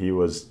 he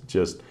was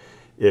just,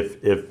 if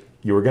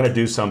you were going to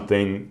do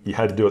something, you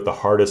had to do it the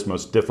hardest,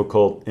 most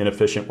difficult,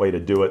 inefficient way to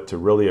do it to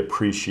really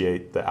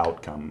appreciate the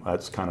outcome.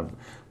 That's kind of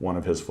one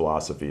of his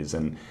philosophies.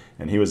 And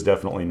he was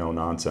definitely no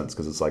nonsense,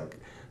 because it's like,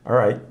 all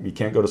right, you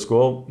can't go to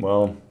school?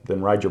 Well,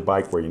 then ride your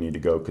bike where you need to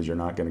go, because you're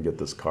not going to get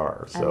this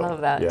car. So, I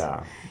love that.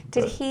 Yeah.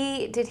 Did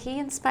he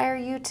inspire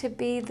you to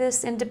be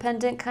this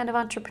independent kind of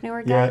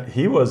entrepreneur guy? Yeah,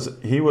 he was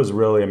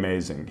really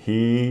amazing.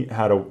 He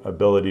had an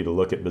ability to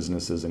look at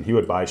businesses, and he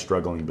would buy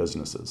struggling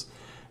businesses.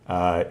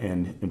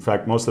 And in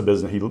fact, most of the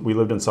business, we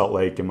lived in Salt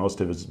Lake, and most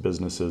of his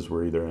businesses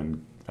were either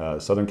in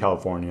Southern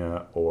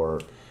California or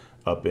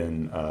up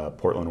in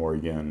Portland,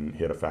 Oregon.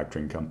 He had a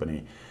factoring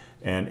company.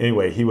 And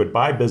anyway, he would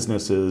buy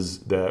businesses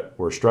that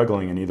were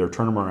struggling and either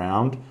turn them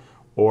around,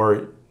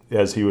 or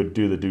as he would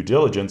do the due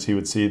diligence, he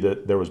would see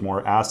that there was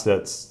more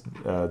assets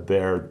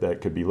there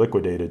that could be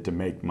liquidated to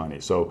make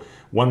money. So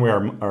one way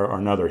or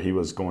another, he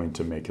was going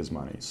to make his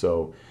money.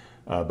 So,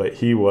 but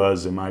he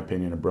was, in my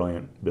opinion, a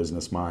brilliant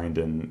business mind,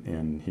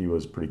 and he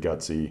was pretty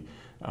gutsy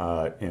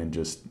and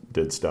just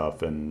did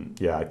stuff. And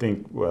yeah, I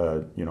think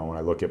when I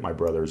look at my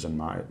brothers and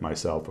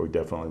myself, we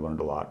definitely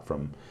learned a lot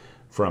from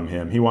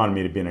him. He wanted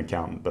me to be an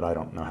accountant, but I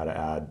don't know how to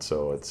add,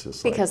 so it's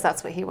just because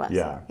that's what he was.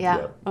 Yeah.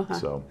 Yeah. Uh-huh.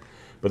 So,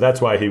 but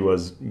that's why he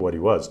was what he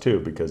was too,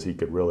 because he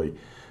could really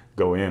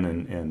go in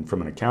and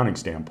from an accounting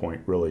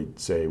standpoint really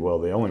say, well,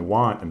 they only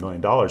want $1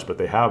 million, but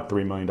they have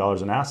 $3 million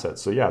in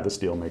assets. So yeah, this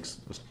deal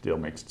makes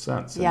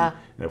sense. Yeah.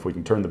 And if we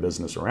can turn the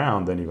business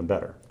around, then even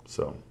better.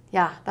 So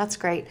yeah, that's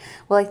great.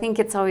 Well, I think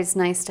it's always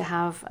nice to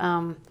have.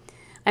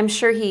 I'm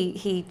sure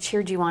he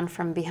cheered you on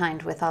from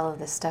behind with all of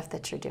this stuff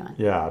that you're doing.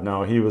 Yeah,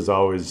 no, he was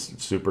always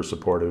super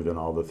supportive in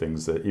all the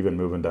things that, even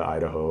moving to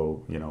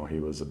Idaho, he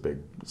was a big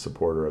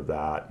supporter of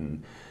that,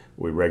 and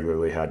we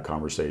regularly had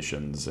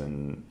conversations,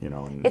 and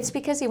It's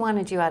because he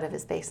wanted you out of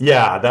his basement.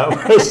 Yeah,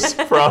 that was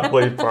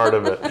probably part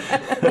of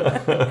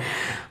it.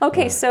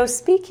 Okay, so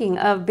speaking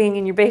of being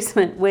in your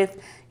basement with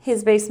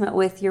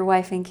your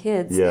wife and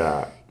kids.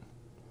 Yeah.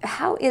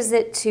 How is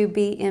it to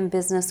be in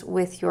business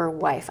with your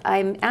wife?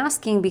 I'm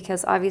asking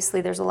because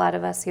obviously there's a lot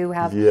of us who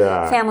have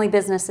family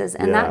businesses,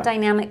 and that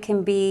dynamic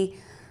can be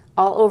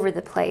all over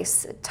the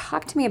place.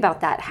 Talk to me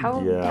about that. How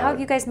have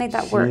you guys made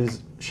that work?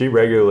 She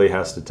regularly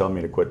has to tell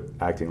me to quit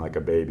acting like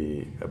a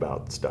baby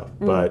about stuff.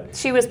 But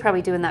she was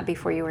probably doing that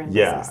before you were in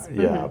business.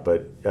 Yeah,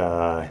 but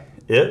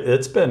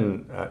it's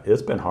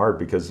been hard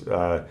because,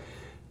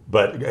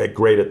 but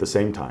great at the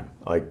same time.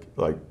 Like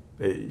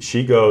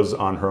she goes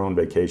on her own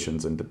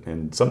vacations,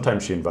 and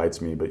sometimes she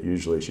invites me, but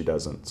usually she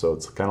doesn't. So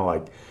it's kind of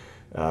like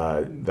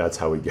that's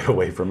how we get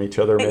away from each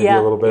other maybe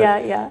a little bit.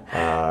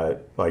 Yeah.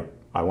 Like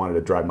I wanted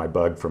to drive my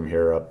bug from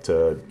here up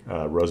to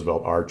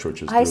Roosevelt Arch,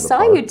 which is I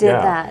saw you did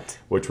that.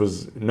 Which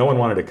was, no one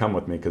wanted to come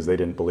with me because they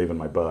didn't believe in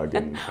my bug.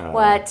 And,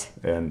 What?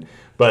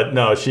 But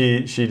no,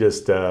 she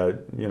just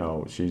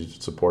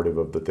she's supportive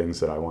of the things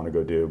that I want to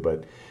go do.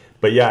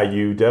 But yeah,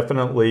 you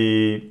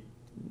definitely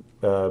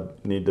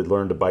need to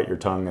learn to bite your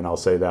tongue, and I'll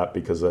say that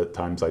because at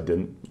times I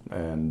didn't,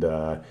 and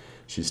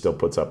she still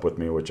puts up with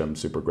me, which I'm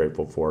super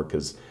grateful for,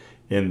 because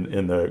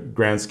in the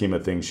grand scheme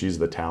of things, she's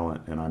the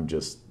talent, and I'm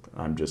just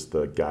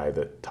the guy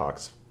that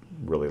talks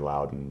really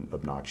loud and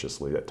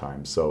obnoxiously at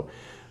times. So,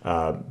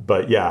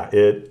 but yeah,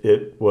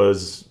 it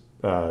was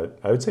I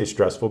would say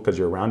stressful because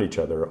you're around each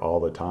other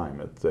all the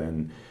time,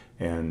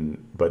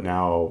 but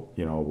now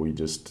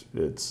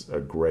it's a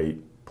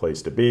great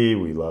place to be.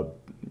 We love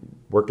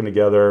working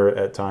together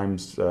at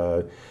times.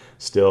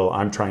 Still,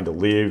 I'm trying to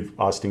leave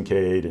Austin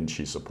Cade, and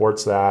she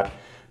supports that.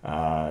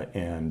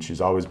 And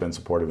she's always been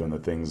supportive in the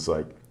things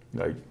like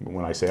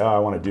when I say, I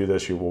want to do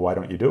this, well, why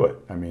don't you do it?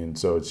 I mean,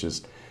 so it's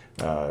just,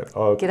 get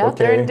out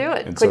there and do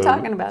it. And quit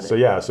talking about it. So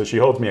yeah, so she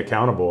holds me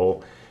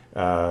accountable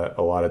a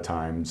lot of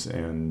times,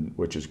 and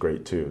which is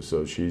great too.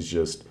 So she's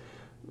just.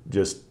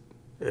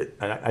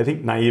 I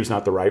think naive's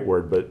not the right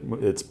word, but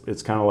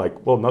it's kind of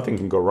like, well, nothing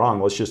can go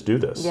wrong. Let's just do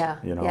this. Yeah.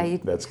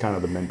 That's kind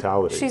of the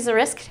mentality. She's a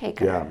risk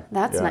taker. Yeah.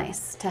 That's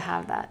nice to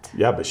have that.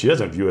 Yeah, but she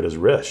doesn't view it as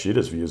risk. She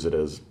just views it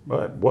as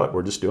what?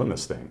 We're just doing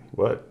this thing.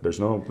 What? There's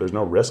no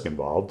risk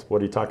involved.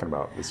 What are you talking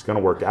about? It's going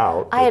to work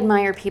out. I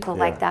admire people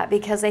like that,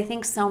 because I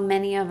think so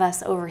many of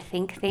us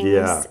overthink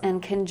things and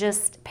can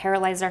just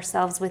paralyze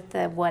ourselves with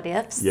the what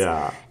ifs.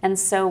 Yeah. And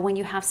so when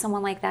you have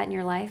someone like that in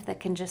your life that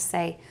can just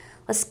say,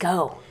 let's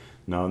go.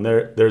 No, and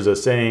there's a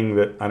saying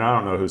that, and I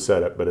don't know who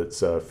said it, but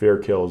it's fear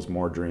kills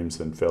more dreams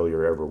than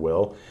failure ever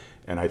will.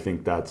 And I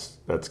think that's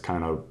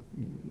kind of,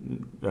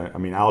 I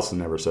mean, Allison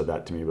never said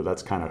that to me, but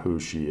that's kind of who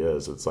she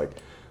is. It's like,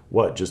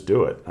 what? Just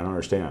do it. I don't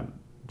understand.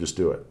 Just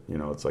do it.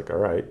 It's like, all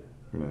right.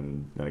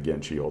 And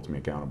again, she holds me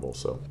accountable.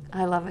 So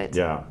I love it.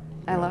 Yeah.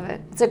 I love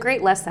it. It's a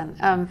great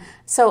lesson.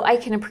 So I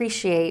can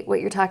appreciate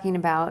what you're talking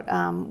about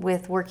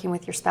with working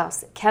with your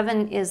spouse.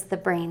 Kevin is the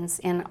brains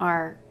in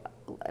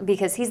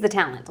because he's the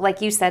talent.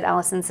 Like you said,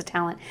 Allison's the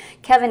talent.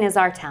 Kevin is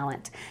our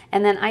talent.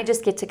 And then I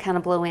just get to kind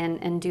of blow in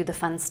and do the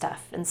fun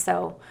stuff. And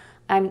so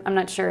I'm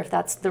not sure if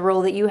that's the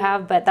role that you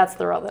have, but that's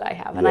the role that I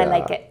have, and I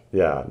like it.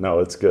 Yeah, no,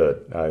 it's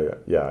good.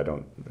 I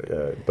don't,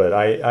 but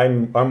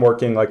I'm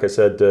working, like I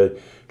said, to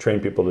train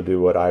people to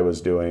do what I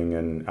was doing,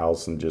 and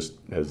Allison just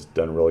has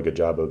done a really good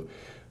job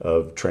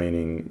of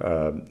training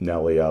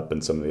Nellie up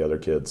and some of the other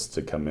kids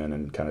to come in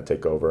and kind of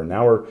take over. And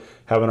now we're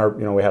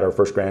having we had our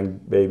first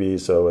grandbaby,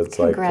 so it's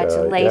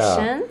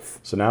congratulations.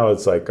 So now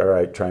it's like, all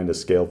right, trying to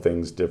scale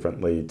things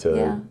differently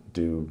to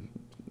do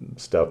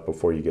stuff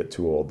before you get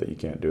too old that you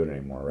can't do it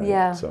anymore, right?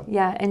 Yeah, so.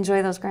 Yeah,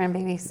 enjoy those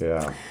grandbabies.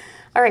 Yeah.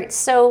 All right,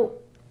 so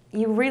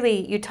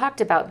you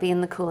talked about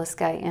being the coolest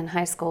guy in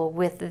high school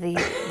with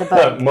the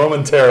bug.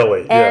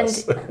 Momentarily, and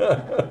yes.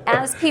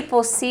 As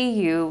people see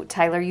you,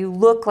 Tyler, you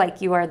look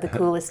like you are the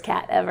coolest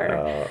cat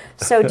ever.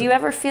 So do you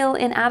ever feel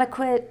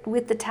inadequate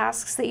with the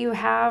tasks that you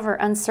have, or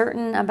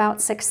uncertain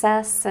about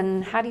success,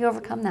 and how do you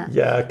overcome that?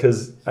 Yeah,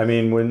 because I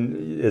mean,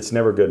 when it's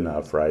never good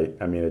enough, right?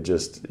 I mean,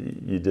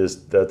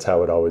 that's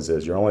how it always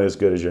is. You're only as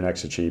good as your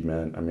next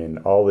achievement. I mean,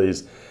 all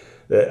these.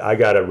 I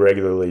got to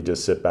regularly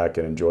just sit back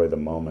and enjoy the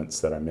moments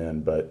that I'm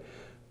in, but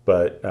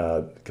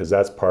because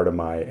that's part of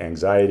my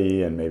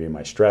anxiety and maybe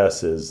my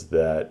stress is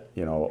that,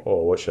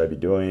 what should I be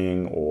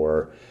doing?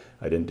 Or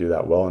I didn't do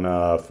that well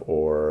enough,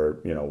 or,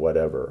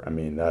 whatever. I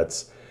mean,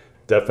 that's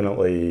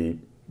definitely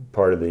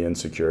part of the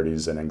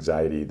insecurities and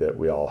anxiety that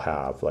we all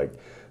have. Like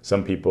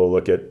some people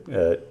look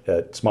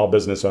at small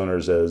business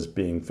owners as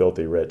being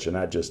filthy rich, and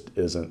that just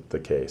isn't the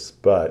case.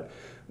 But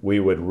we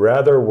would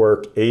rather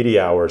work 80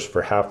 hours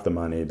for half the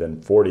money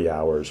than 40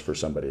 hours for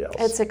somebody else.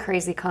 It's a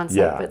crazy concept,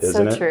 Yeah, but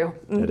isn't so it? true.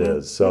 It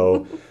is.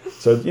 So,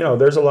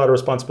 there's a lot of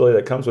responsibility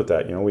that comes with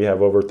that. We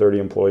have over 30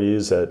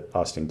 employees at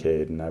Austin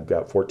Cade, and I've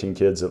got 14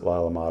 kids at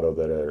Lyle Amato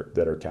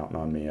that are counting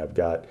on me. I've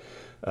got,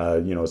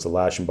 as the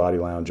Lash and Body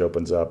Lounge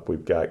opens up,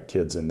 we've got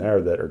kids in there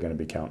that are going to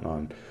be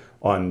counting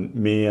on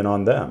me and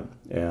on them.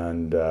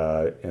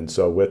 And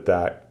so with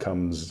that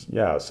comes,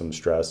 some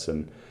stress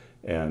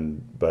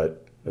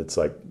but it's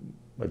like,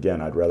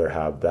 again, I'd rather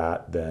have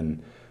that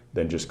than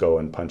just go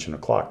and punch in a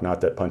clock.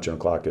 Not that punching a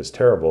clock is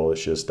terrible.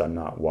 It's just I'm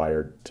not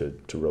wired to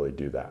really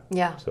do that.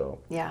 Yeah. So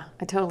yeah,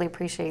 I totally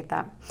appreciate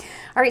that.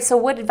 All right. So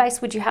what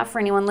advice would you have for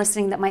anyone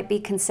listening that might be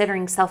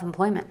considering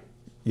self-employment?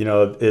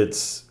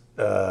 It's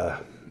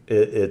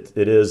it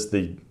is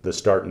the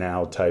start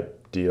now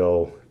type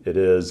deal. It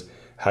is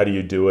how do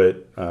you do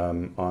it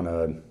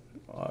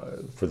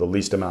for the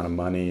least amount of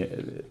money,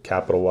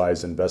 capital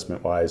wise,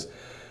 investment wise.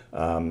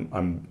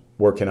 I'm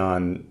working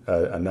on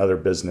another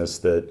business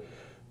that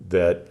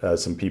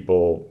some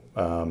people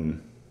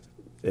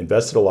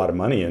invested a lot of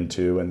money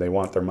into, and they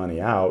want their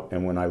money out.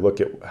 And when I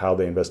look at how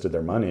they invested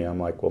their money, I'm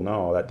like, well,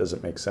 no, that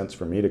doesn't make sense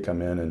for me to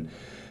come in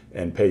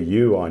and pay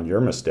you on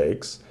your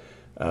mistakes,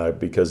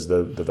 because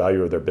the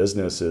value of their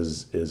business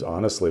is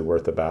honestly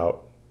worth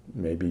about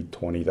maybe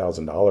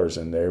 $20,000,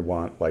 and they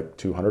want like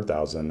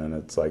 $200,000, and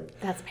it's like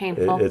that's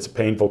painful. It's a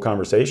painful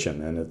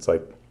conversation, and it's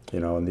like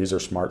and these are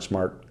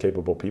smart,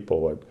 capable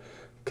people, like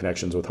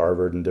connections with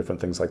Harvard and different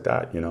things like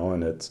that,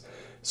 and it's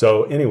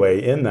so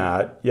anyway. In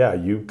that,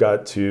 you've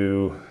got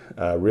to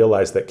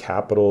realize that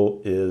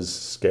capital is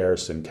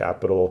scarce and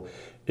capital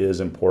is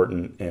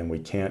important, and we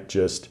can't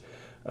just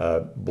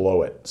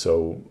blow it.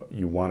 So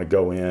you want to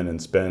go in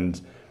and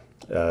spend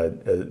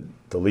the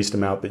least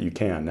amount that you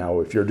can.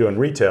 Now, if you're doing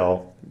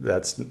retail,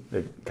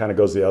 it kind of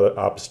goes the other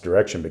opposite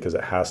direction, because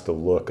it has to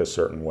look a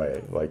certain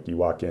way. Like you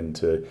walk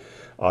into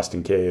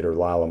Austin Cade or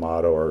Lyle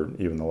Amato or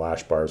even the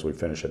Lash Bars, we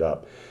finish it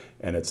up,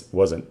 and it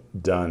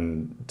wasn't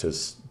done to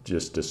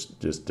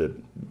just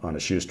on a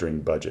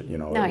shoestring budget.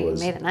 No, you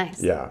made it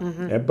nice. Yeah,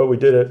 but we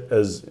did it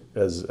as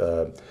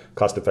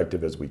cost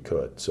effective as we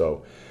could.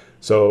 So,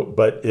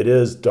 but it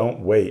is,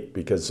 don't wait,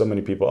 because so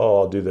many people,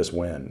 I'll do this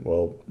when.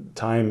 Well,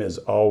 time is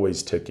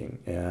always ticking.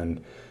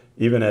 And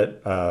even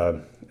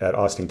at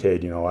Austin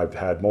Cade, I've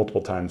had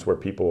multiple times where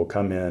people will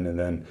come in and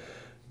then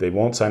they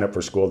won't sign up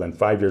for school. Then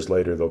 5 years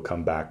later, they'll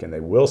come back and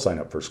they will sign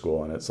up for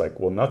school. And it's like,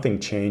 well, nothing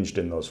changed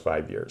in those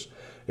 5 years,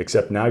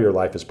 except now your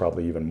life is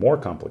probably even more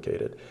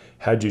complicated.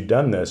 Had you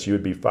done this, you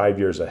would be 5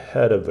 years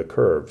ahead of the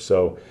curve.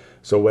 So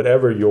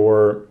whatever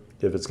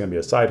if it's going to be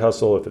a side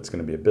hustle, if it's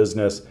going to be a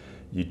business,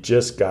 you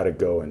just got to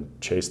go and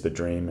chase the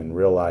dream and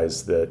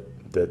realize that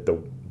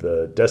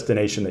the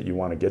destination that you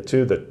want to get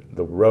to,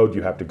 the road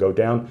you have to go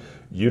down,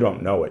 you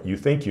don't know it. You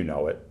think you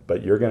know it,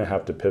 but you're going to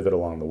have to pivot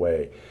along the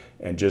way,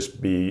 and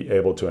just be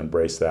able to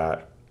embrace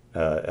that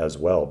as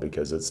well,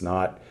 because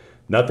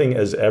nothing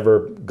has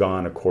ever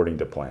gone according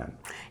to plan.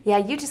 Yeah,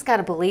 you just got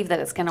to believe that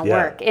it's going to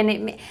work,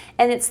 and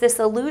it's this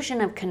illusion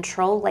of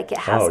control, like it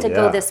has to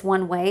go this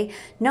one way.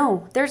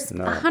 No, there's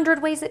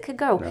 100 ways it could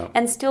go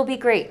and still be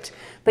great,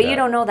 but you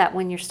don't know that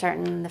when you're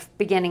starting in the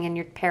beginning and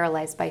you're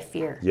paralyzed by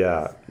fear.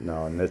 Yeah,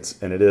 no, and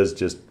it is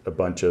just a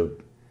bunch of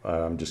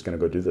I'm just going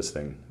to go do this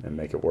thing and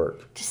make it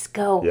work. Just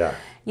go. Yeah.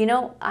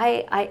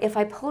 I if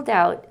I pulled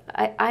out,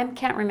 I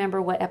can't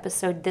remember what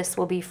episode this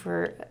will be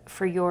for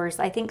yours.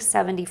 I think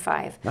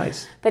 75.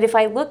 Nice. But if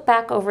I look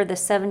back over the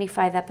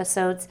 75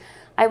 episodes,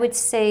 I would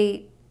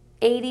say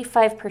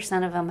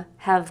 85% of them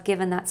have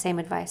given that same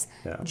advice.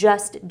 Yeah.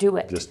 Just do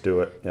it. Just do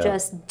it. Yeah.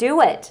 Just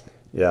do it.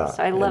 Yeah.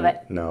 So I love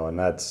it. No, and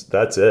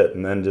that's it.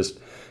 And then just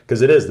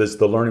because it's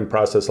the learning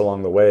process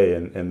along the way,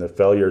 and the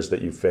failures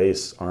that you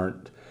face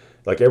aren't.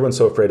 Like, everyone's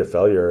so afraid of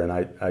failure, and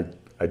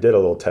I did a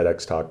little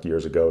TEDx talk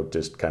years ago,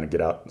 just kind of get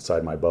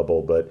outside my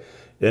bubble, but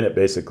in it,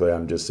 basically,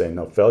 I'm just saying,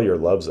 no, failure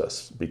loves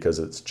us, because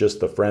it's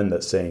just the friend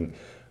that's saying,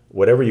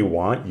 whatever you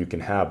want, you can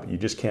have, you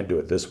just can't do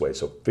it this way,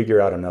 so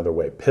figure out another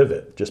way,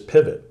 just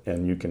pivot,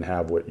 and you can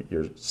have what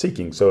you're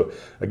seeking. So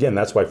again,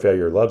 that's why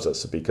failure loves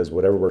us, because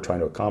whatever we're trying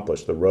to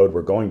accomplish, the road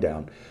we're going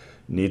down,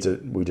 we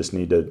just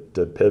need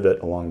to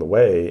pivot along the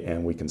way,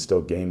 and we can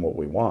still gain what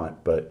we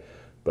want, but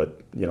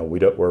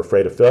we're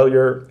afraid of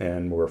failure,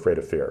 and we're afraid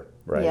of fear,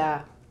 right?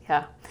 Yeah.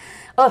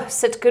 Oh,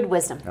 such good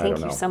wisdom. Thank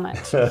you so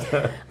much.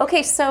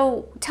 Okay,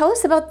 so tell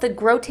us about the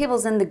grow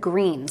tables and the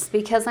greens,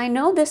 because I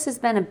know this has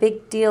been a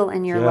big deal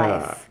in your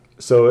life.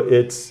 So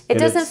it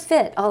doesn't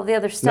fit all the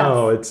other stuff.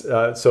 No, it's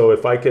so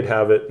if I could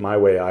have it my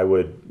way, I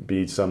would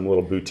be some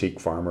little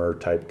boutique farmer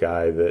type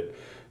guy that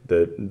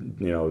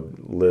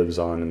lives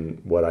on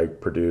what I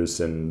produce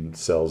and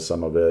sells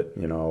some of it,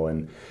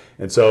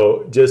 and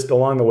so just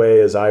along the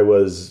way, as I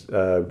was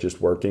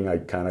just working, I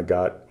kind of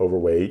got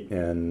overweight,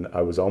 and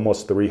I was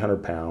almost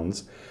 300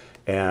 pounds.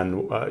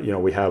 And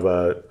we have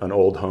an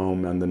old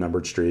home on the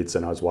numbered streets,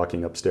 and I was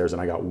walking upstairs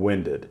and I got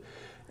winded.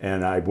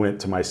 And I went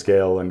to my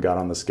scale and got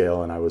on the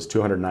scale, and I was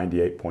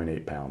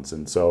 298.8 pounds.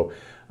 And so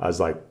I was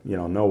like,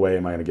 no way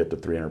am I going to get to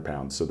 300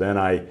 pounds. So then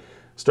I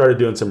started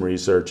doing some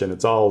research, and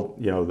it's all,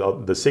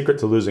 the secret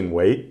to losing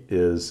weight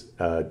is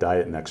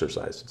diet and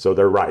exercise. So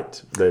they're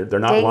right. They're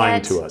not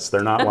lying to us.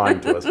 They're not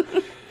lying to us.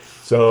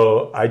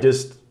 So I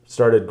just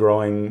started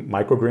growing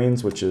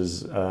microgreens, which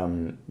is,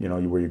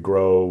 where you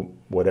grow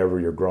whatever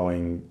you're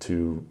growing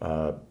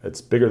to, it's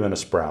bigger than a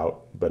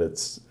sprout, but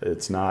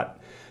it's not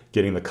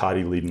getting the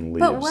cotyledon leaves.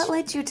 But what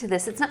led you to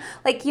this? It's not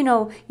like,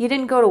 you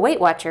didn't go to Weight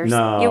Watchers.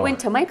 No. You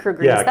went to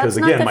microgreens. Yeah, that's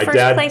again, not the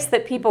first place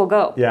that people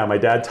go. Yeah, my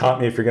dad taught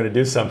me if you're going to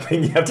do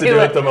something, you have to do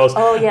it the most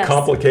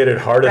complicated,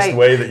 hardest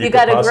way that you could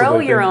possibly. You got to grow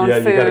your own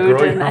food. Yeah, you got to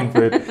grow your own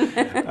food.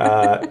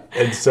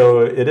 And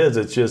so it is.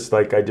 It's just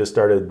like I just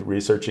started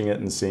researching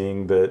it and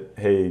seeing that,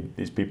 hey,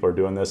 these people are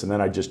doing this. And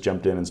then I just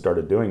jumped in and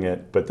started doing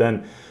it. But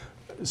then,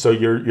 so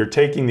you're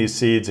taking these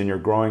seeds and you're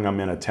growing them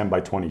in a 10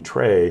 by 20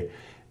 tray,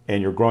 and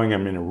you're growing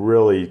them in a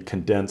really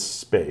condensed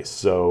space.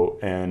 So,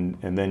 and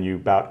then you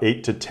about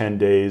 8 to 10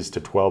 days to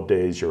 12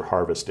 days you're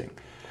harvesting,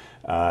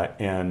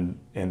 and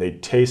they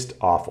taste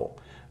awful,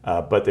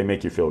 but they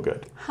make you feel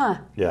good. Huh?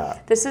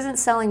 Yeah. This isn't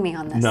selling me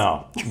on this.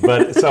 No,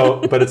 but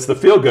it's the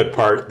feel good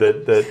part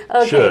that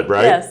okay. should,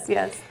 right?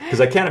 Yes.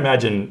 Because I can't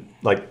imagine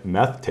like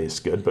meth tastes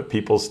good, but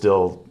people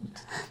still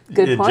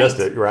good point. Adjust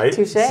it, right?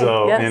 Touché.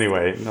 So yes.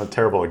 Anyway,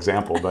 terrible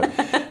example, but.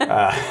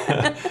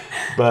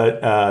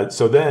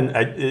 So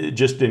then,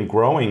 just in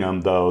growing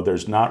them, though,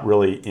 there's not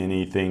really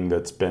anything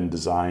that's been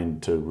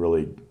designed to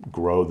really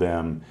grow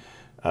them,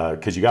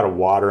 because you got to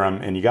water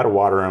them, and you got to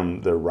water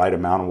them the right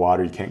amount of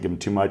water. You can't give them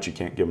too much, you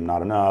can't give them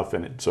not enough,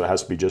 and so it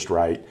has to be just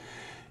right.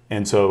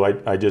 And so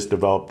I just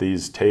developed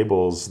these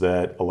tables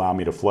that allow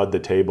me to flood the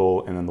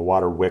table, and then the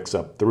water wicks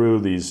up through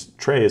these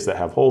trays that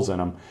have holes in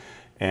them,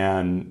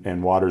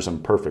 and waters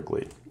them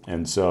perfectly.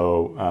 And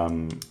so,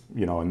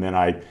 and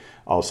then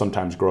I'll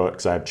sometimes grow it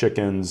because I have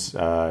chickens,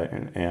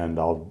 and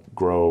I'll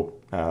grow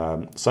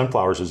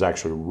sunflowers is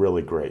actually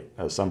really great.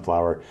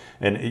 Sunflower,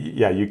 and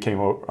yeah, you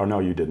came over. Oh no,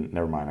 you didn't.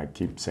 Never mind. I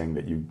keep saying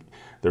that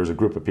there was a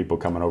group of people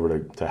coming over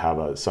to have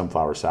a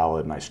sunflower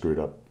salad, and I screwed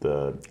up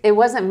the. It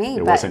wasn't me,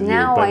 but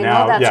now I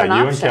know that's an option.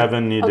 Yeah, you and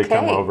Kevin need to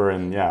come over,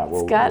 and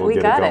we'll get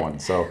it going.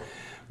 So.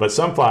 But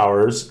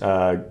sunflowers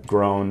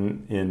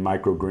grown in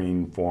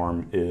microgreen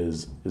form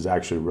is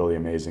actually really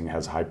amazing. It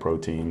has high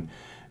protein.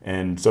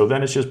 And so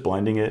then it's just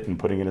blending it and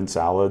putting it in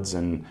salads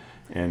and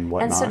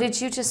whatnot. And so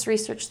did you just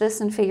research this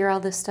and figure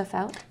all this stuff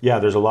out? Yeah,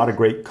 there's a lot of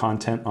great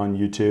content on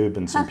YouTube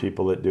and some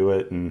people that do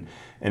it. And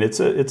it's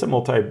a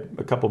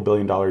couple $1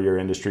 billion a year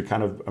industry,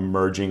 kind of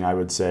emerging, I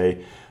would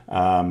say.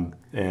 And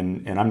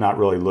I'm not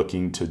really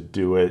looking to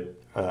do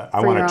it. I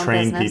want to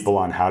train people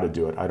on how to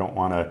do it. I don't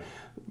want to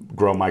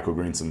grow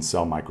microgreens and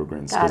sell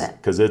microgreens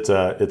because it's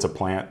a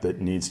plant that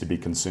needs to be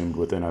consumed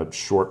within a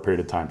short period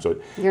of time. So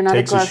you're not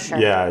a grocer.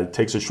 It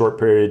takes a short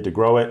period to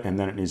grow it, and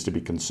then it needs to be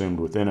consumed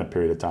within a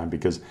period of time,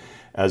 because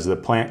as the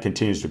plant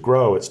continues to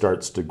grow, it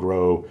starts to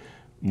grow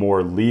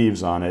more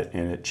leaves on it,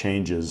 and it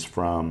changes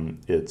from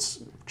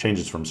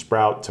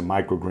sprout to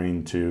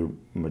microgreen to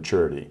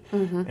maturity.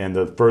 Mm-hmm. And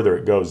the further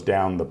it goes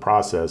down the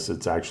process,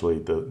 it's actually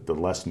the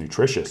less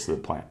nutritious the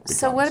plant becomes.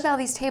 So what about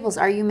these tables?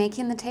 Are you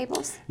making the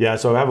tables? Yeah,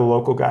 so I have a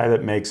local guy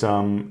that makes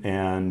them,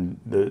 and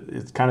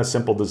it's kind of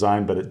simple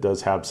design, but it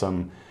does have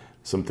some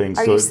things.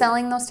 Are you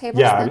selling those tables?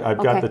 Yeah, I've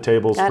got the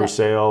tables for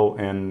sale,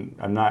 and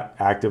I'm not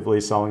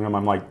actively selling them.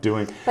 I'm like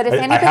doing. But if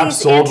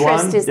anybody's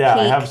interest is piqued. Yeah,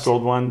 I have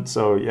sold one.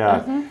 So yeah,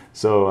 mm-hmm.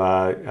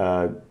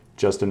 So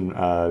Justin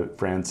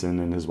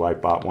Franson and his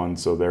wife bought one,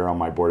 so they're on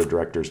my board of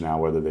directors now,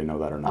 whether they know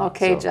that or not.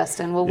 Okay, so,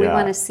 Justin. Well, we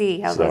want to see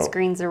how those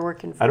greens are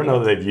working for you. I don't know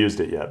that they've used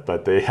it yet,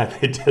 but they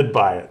did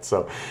buy it.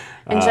 So.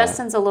 And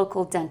Justin's a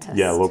local dentist.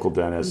 Yeah, local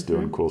dentist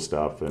doing cool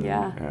stuff, and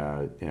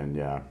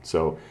yeah.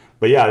 So,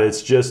 but yeah,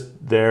 it's just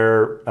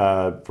there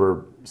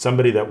for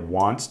somebody that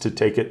wants to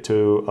take it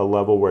to a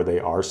level where they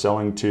are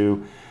selling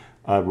to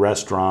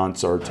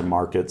restaurants or to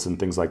markets and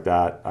things like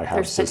that. I have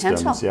There's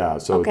systems. Potential. Yeah,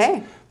 so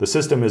the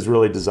system is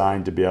really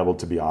designed to be able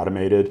to be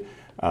automated.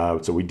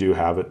 So we do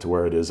have it to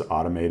where it is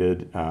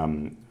automated.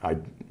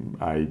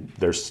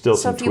 There's still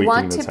some tweaking that's happening. So if you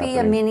want to be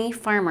a mini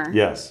farmer,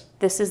 yes,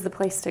 this is the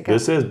place to go.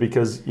 This is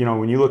because,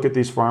 when you look at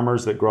these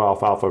farmers that grow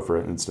alfalfa, for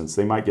instance,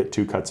 they might get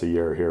 2 cuts a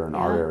year here in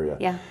our area.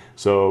 Yeah.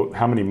 So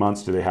how many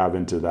months do they have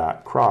into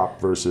that crop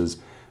versus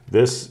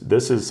this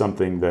is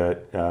something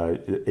that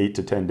 8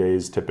 to 10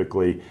 days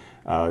typically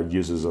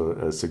uses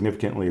a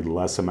significantly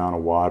less amount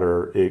of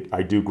water.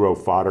 I do grow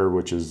fodder,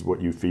 which is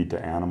what you feed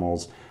to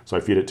animals. So I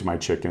feed it to my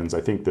chickens.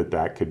 I think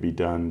that could be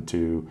done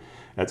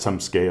at some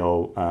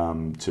scale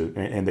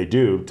and they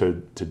do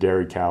to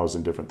dairy cows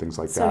and different things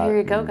like that. So here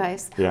you go,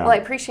 guys. Yeah. Well, I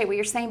appreciate what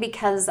you're saying,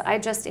 because I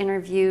just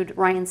interviewed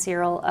Ryan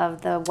Cyril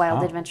of the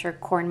Wild Adventure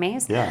Corn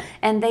Maze. Yeah.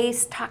 And they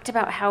talked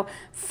about how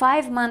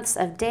 5 months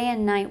of day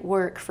and night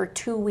work for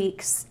 2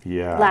 weeks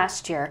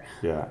last year,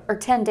 or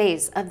 10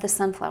 days of the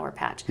sunflower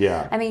patch.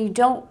 Yeah. I mean, you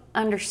don't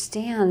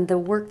understand the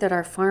work that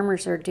our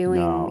farmers are doing.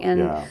 No, and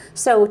yeah.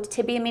 so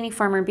to be a mini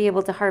farmer and be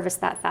able to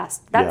harvest that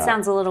fast, that Yeah.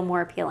 sounds a little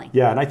more appealing.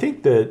 Yeah, and I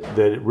think that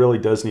it really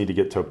does need to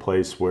get to a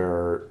place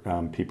where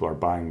people are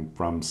buying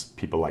from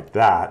people like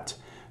that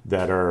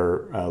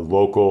are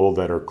local,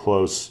 that are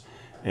close,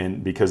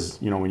 and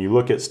because when you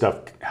look at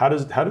stuff, how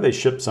do they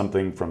ship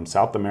something from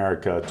South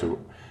America to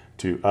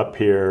up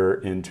here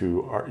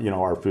into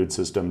our food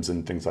systems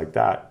and things like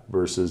that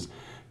versus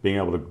being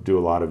able to do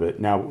a lot of it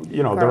now.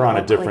 They're on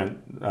a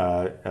different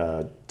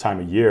time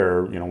of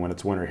year. When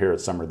it's winter here,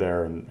 it's summer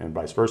there, and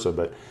vice versa.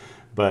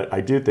 But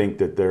I do think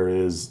that there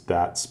is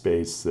that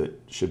space that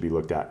should be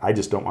looked at. I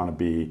just don't want to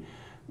be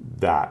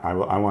that. I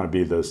want to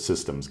be the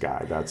systems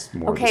guy. That's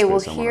more Okay, the well,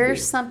 space I want to be.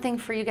 here's something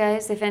for you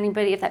guys. If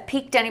that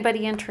piqued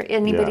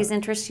anybody's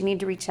interest, you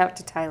need to reach out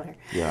to Tyler.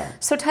 Yeah.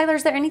 So Tyler,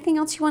 is there anything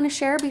else you want to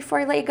share before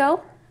I let you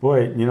go?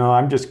 Boy,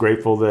 I'm just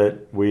grateful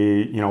that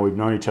we've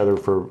known each other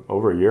for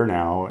over a year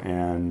now,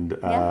 and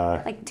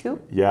like 2.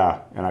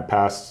 Yeah, and I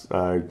pass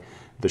the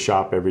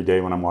shop every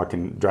day when I'm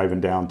driving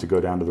down to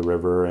go down to the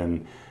river,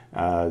 and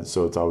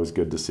so it's always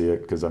good to see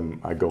it because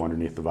I go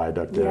underneath the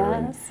viaduct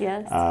there.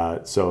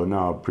 Yes. So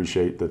no,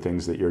 appreciate the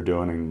things that you're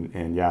doing,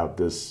 and yeah,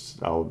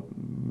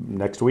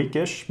 next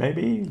week-ish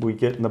maybe we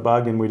get in the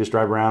bug and we just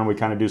drive around. We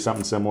kind of do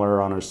something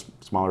similar on a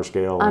smaller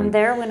scale. I'm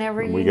there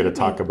whenever you we get to need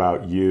talk me.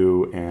 about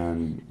you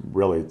and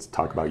really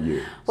talk about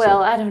you.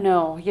 Well, I don't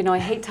know. I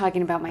hate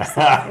talking about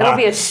myself. It'll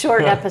be a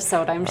short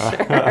episode, I'm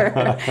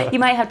sure. You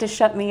might have to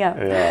shut me up.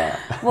 Yeah.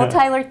 Well,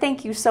 Tyler,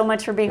 thank you so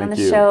much for being on the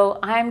Thank you. show.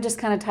 I'm just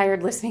kind of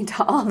tired listening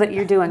to all that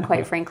you're doing,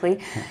 quite frankly.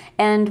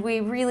 And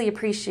we really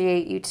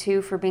appreciate you,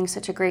 too, for being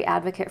such a great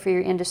advocate for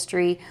your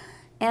industry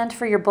and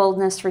for your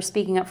boldness for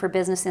speaking up for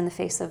business in the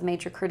face of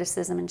major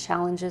criticism and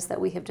challenges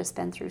that we have just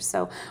been through.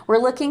 So we're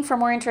looking for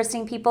more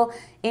interesting people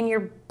in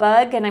your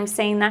bug, and I'm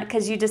saying that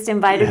because you just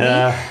invited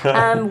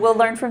me. We'll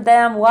learn from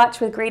them,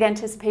 watch with great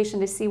anticipation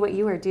to see what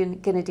you are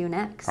going to do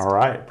next. All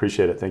right.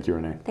 Appreciate it. Thank you,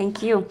 Renee.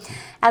 Thank you.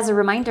 As a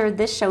reminder,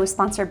 this show is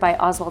sponsored by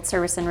Oswald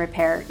Service and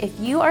Repair. If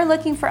you are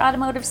looking for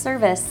automotive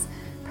service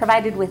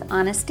provided with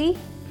honesty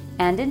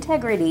and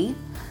integrity,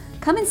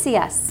 come and see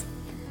us.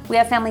 We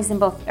have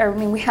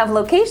we have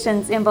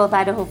locations in both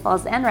Idaho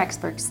Falls and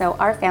Rexburg, so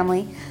our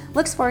family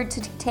looks forward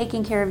to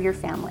taking care of your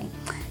family.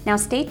 Now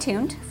stay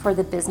tuned for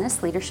the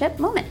Business Leadership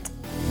Moment.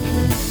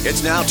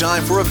 It's now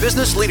time for a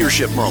business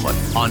leadership moment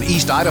on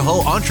East Idaho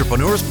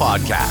Entrepreneurs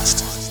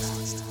Podcast.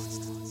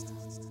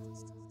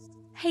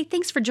 Hey,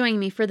 thanks for joining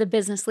me for the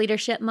Business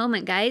Leadership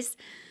Moment, guys.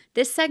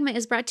 This segment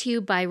is brought to you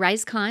by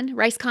RiseCon.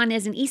 RiseCon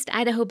is an East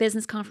Idaho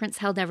business conference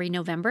held every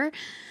November.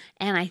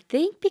 And I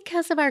think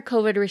because of our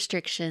COVID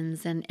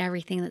restrictions and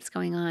everything that's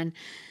going on,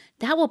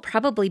 that will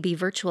probably be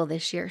virtual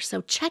this year. So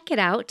check it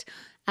out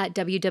at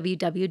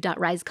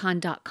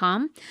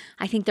www.risecon.com.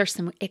 I think there's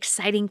some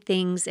exciting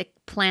things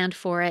planned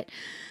for it,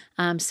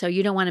 so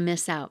you don't want to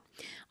miss out.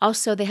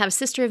 Also, they have a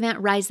sister event,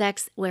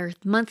 RiseX, where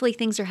monthly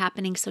things are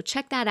happening. So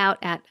check that out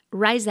at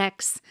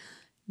risex.io.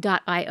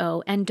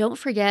 And don't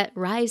forget,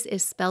 Rise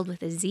is spelled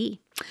with a Z.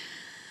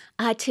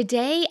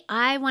 Today,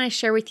 I want to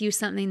share with you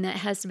something that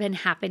has been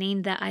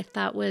happening that I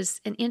thought was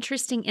an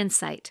interesting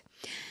insight.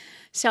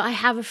 So I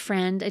have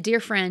a dear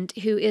friend,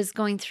 who is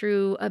going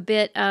through a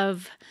bit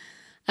of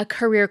a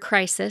career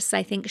crisis.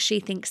 I think she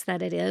thinks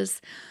that it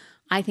is.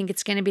 I think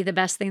it's going to be the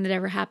best thing that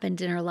ever happened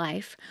in her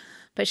life.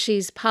 But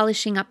she's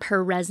polishing up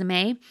her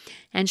resume,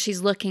 and she's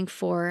looking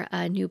for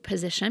a new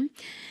position.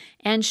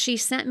 And she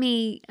sent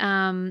me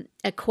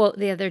a quote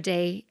the other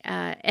day,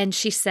 and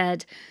she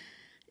said,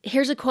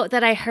 here's a quote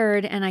that I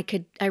heard, and I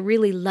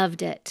really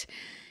loved it.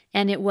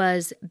 And it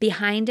was,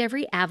 "Behind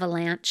every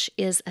avalanche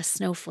is a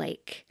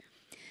snowflake."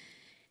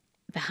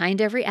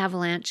 Behind every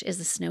avalanche is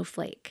a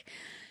snowflake.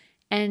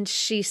 And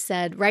she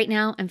said, right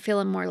now I'm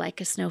feeling more like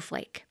a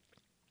snowflake.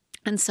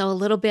 And so a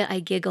little bit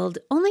I giggled,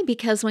 only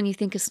because when you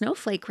think of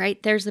snowflake,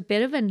 right, there's a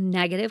bit of a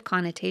negative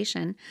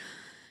connotation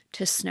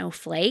to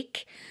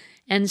snowflake.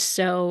 And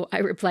so I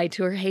replied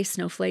to her, "Hey,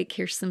 snowflake,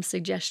 here's some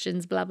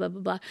suggestions, blah, blah,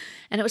 blah, blah."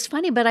 And it was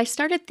funny, but I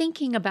started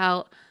thinking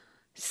about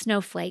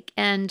snowflake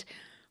and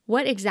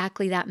what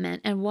exactly that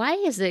meant and why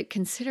is it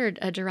considered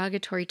a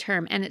derogatory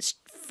term. And it's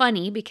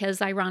funny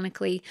because,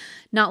 ironically,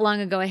 not long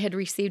ago I had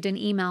received an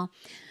email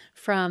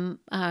from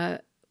a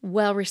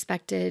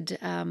well-respected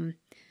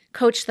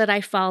coach that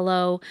I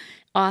follow,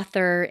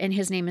 author, and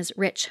his name is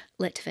Rich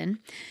Litvin.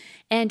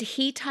 And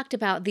he talked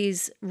about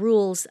these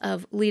rules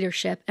of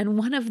leadership, and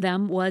one of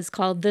them was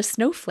called the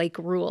snowflake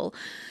rule.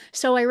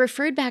 So I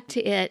referred back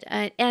to it,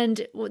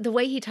 and the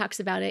way he talks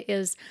about it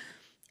is,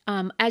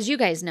 as you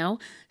guys know,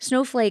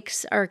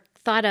 snowflakes are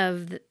thought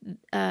of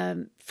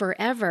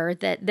forever,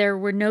 that there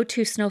were no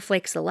two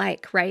snowflakes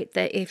alike, right?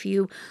 That if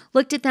you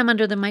looked at them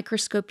under the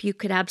microscope, you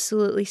could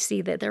absolutely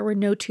see that there were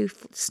no two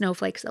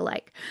snowflakes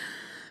alike.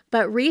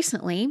 But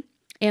recently,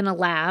 in a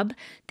lab,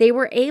 they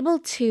were able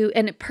to,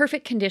 in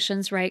perfect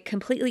conditions, right,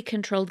 completely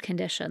controlled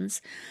conditions,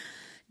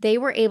 they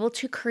were able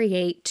to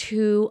create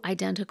two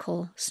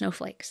identical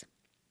snowflakes.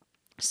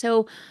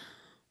 So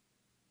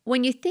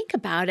when you think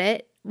about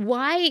it,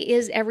 why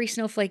is every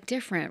snowflake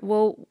different?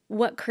 Well,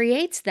 what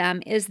creates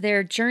them is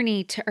their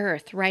journey to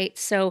Earth, right?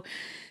 So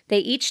they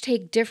each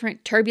take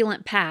different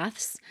turbulent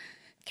paths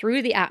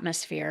through the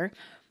atmosphere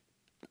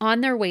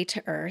on their way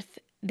to Earth.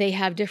 They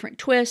have different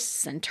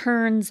twists and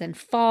turns and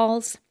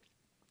falls.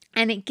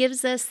 And it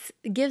gives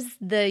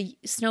the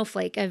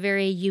snowflake a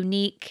very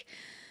unique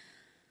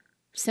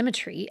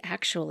symmetry,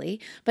 actually,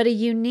 but a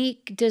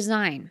unique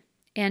design.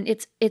 And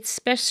it's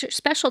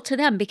special to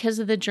them because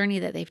of the journey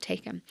that they've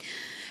taken.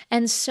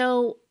 And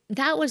so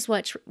that was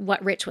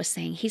what Rich was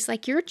saying. He's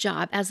like, your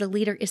job as a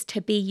leader is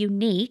to be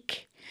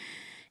unique.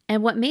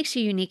 And what makes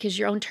you unique is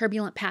your own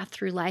turbulent path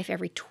through life.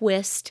 Every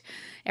twist,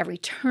 every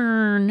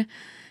turn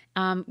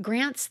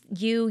grants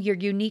you your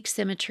unique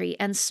symmetry.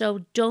 And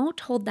so don't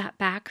hold that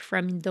back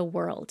from the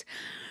world.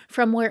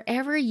 From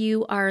wherever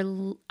you are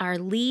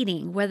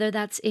leading, whether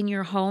that's in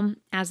your home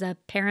as a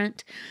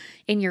parent,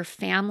 in your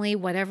family,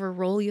 whatever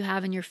role you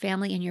have in your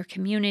family, in your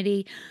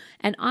community,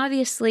 and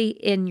obviously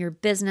in your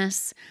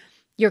business,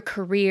 your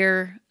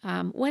career,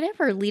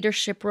 whatever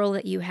leadership role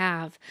that you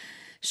have.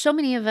 So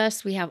many of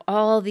us, we have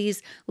all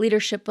these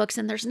leadership books,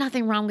 and there's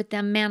nothing wrong with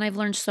them. Man, I've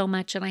learned so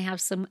much, and I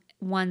have some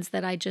ones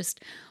that I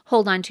just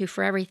hold on to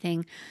for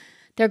everything.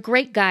 They're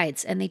great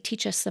guides, and they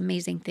teach us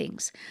amazing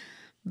things,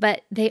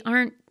 but they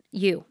aren't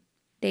you.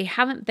 They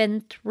haven't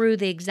been through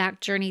the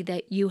exact journey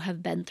that you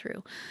have been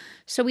through.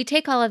 So we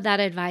take all of that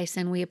advice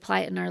and we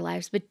apply it in our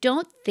lives, but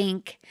don't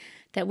think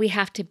that we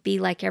have to be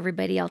like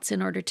everybody else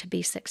in order to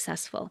be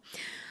successful.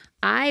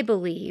 I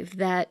believe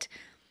that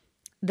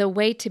the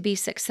way to be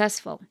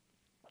successful,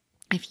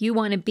 if you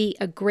want to be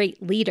a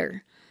great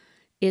leader,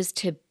 is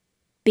to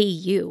be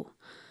you.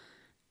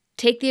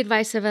 Take the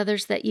advice of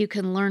others that you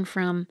can learn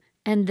from,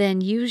 and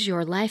then use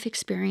your life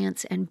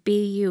experience and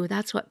be you.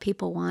 That's what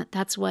people want.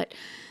 That's what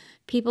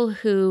people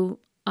who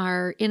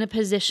are in a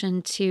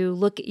position to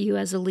look at you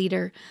as a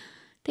leader,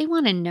 they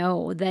want to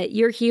know that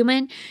you're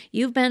human.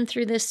 You've been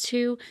through this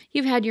too.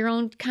 You've had your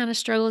own kind of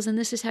struggles, and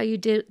this is how you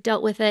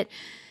dealt with it.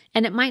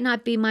 And it might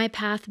not be my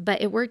path,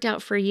 but it worked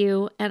out for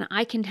you, and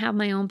I can have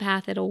my own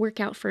path. It'll work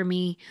out for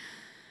me.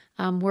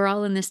 We're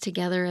all in this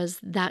together, as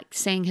that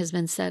saying has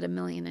been said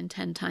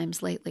 1,010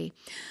 times lately.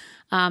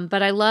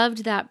 But I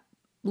loved that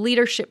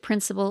leadership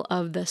principle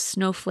of the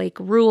snowflake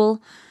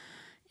rule.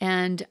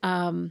 And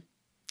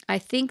I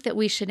think that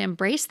we should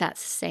embrace that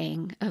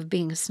saying of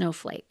being a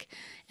snowflake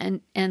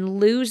and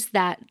lose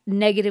that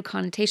negative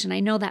connotation.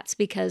 I know that's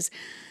because,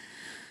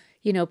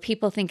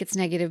 people think it's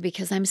negative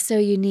because I'm so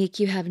unique.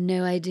 You have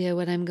no idea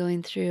what I'm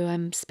going through.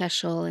 I'm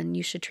special and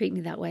you should treat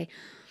me that way.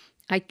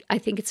 I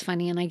think it's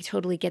funny and I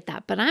totally get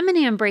that. But I'm going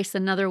to embrace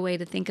another way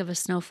to think of a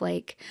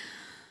snowflake.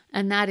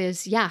 And that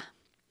is,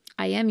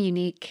 I am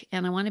unique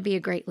and I want to be a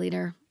great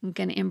leader. I'm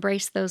going to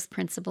embrace those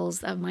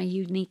principles of my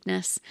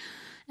uniqueness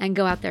and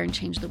go out there and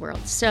change the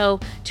world. So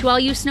to all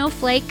you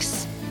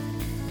snowflakes,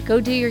 go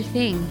do your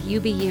thing.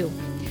 You be you.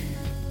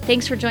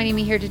 Thanks for joining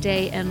me here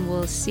today, and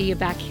we'll see you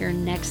back here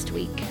next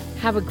week.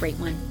 Have a great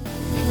one.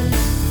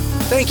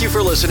 Thank you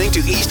for listening to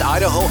East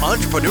Idaho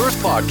Entrepreneurs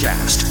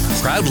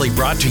Podcast, proudly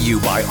brought to you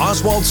by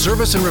Oswald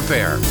Service and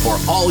Repair for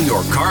all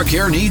your car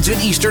care needs in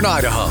Eastern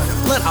Idaho.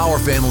 Let our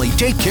family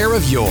take care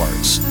of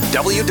yours.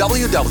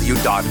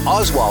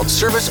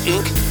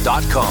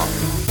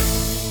 www.oswaldserviceinc.com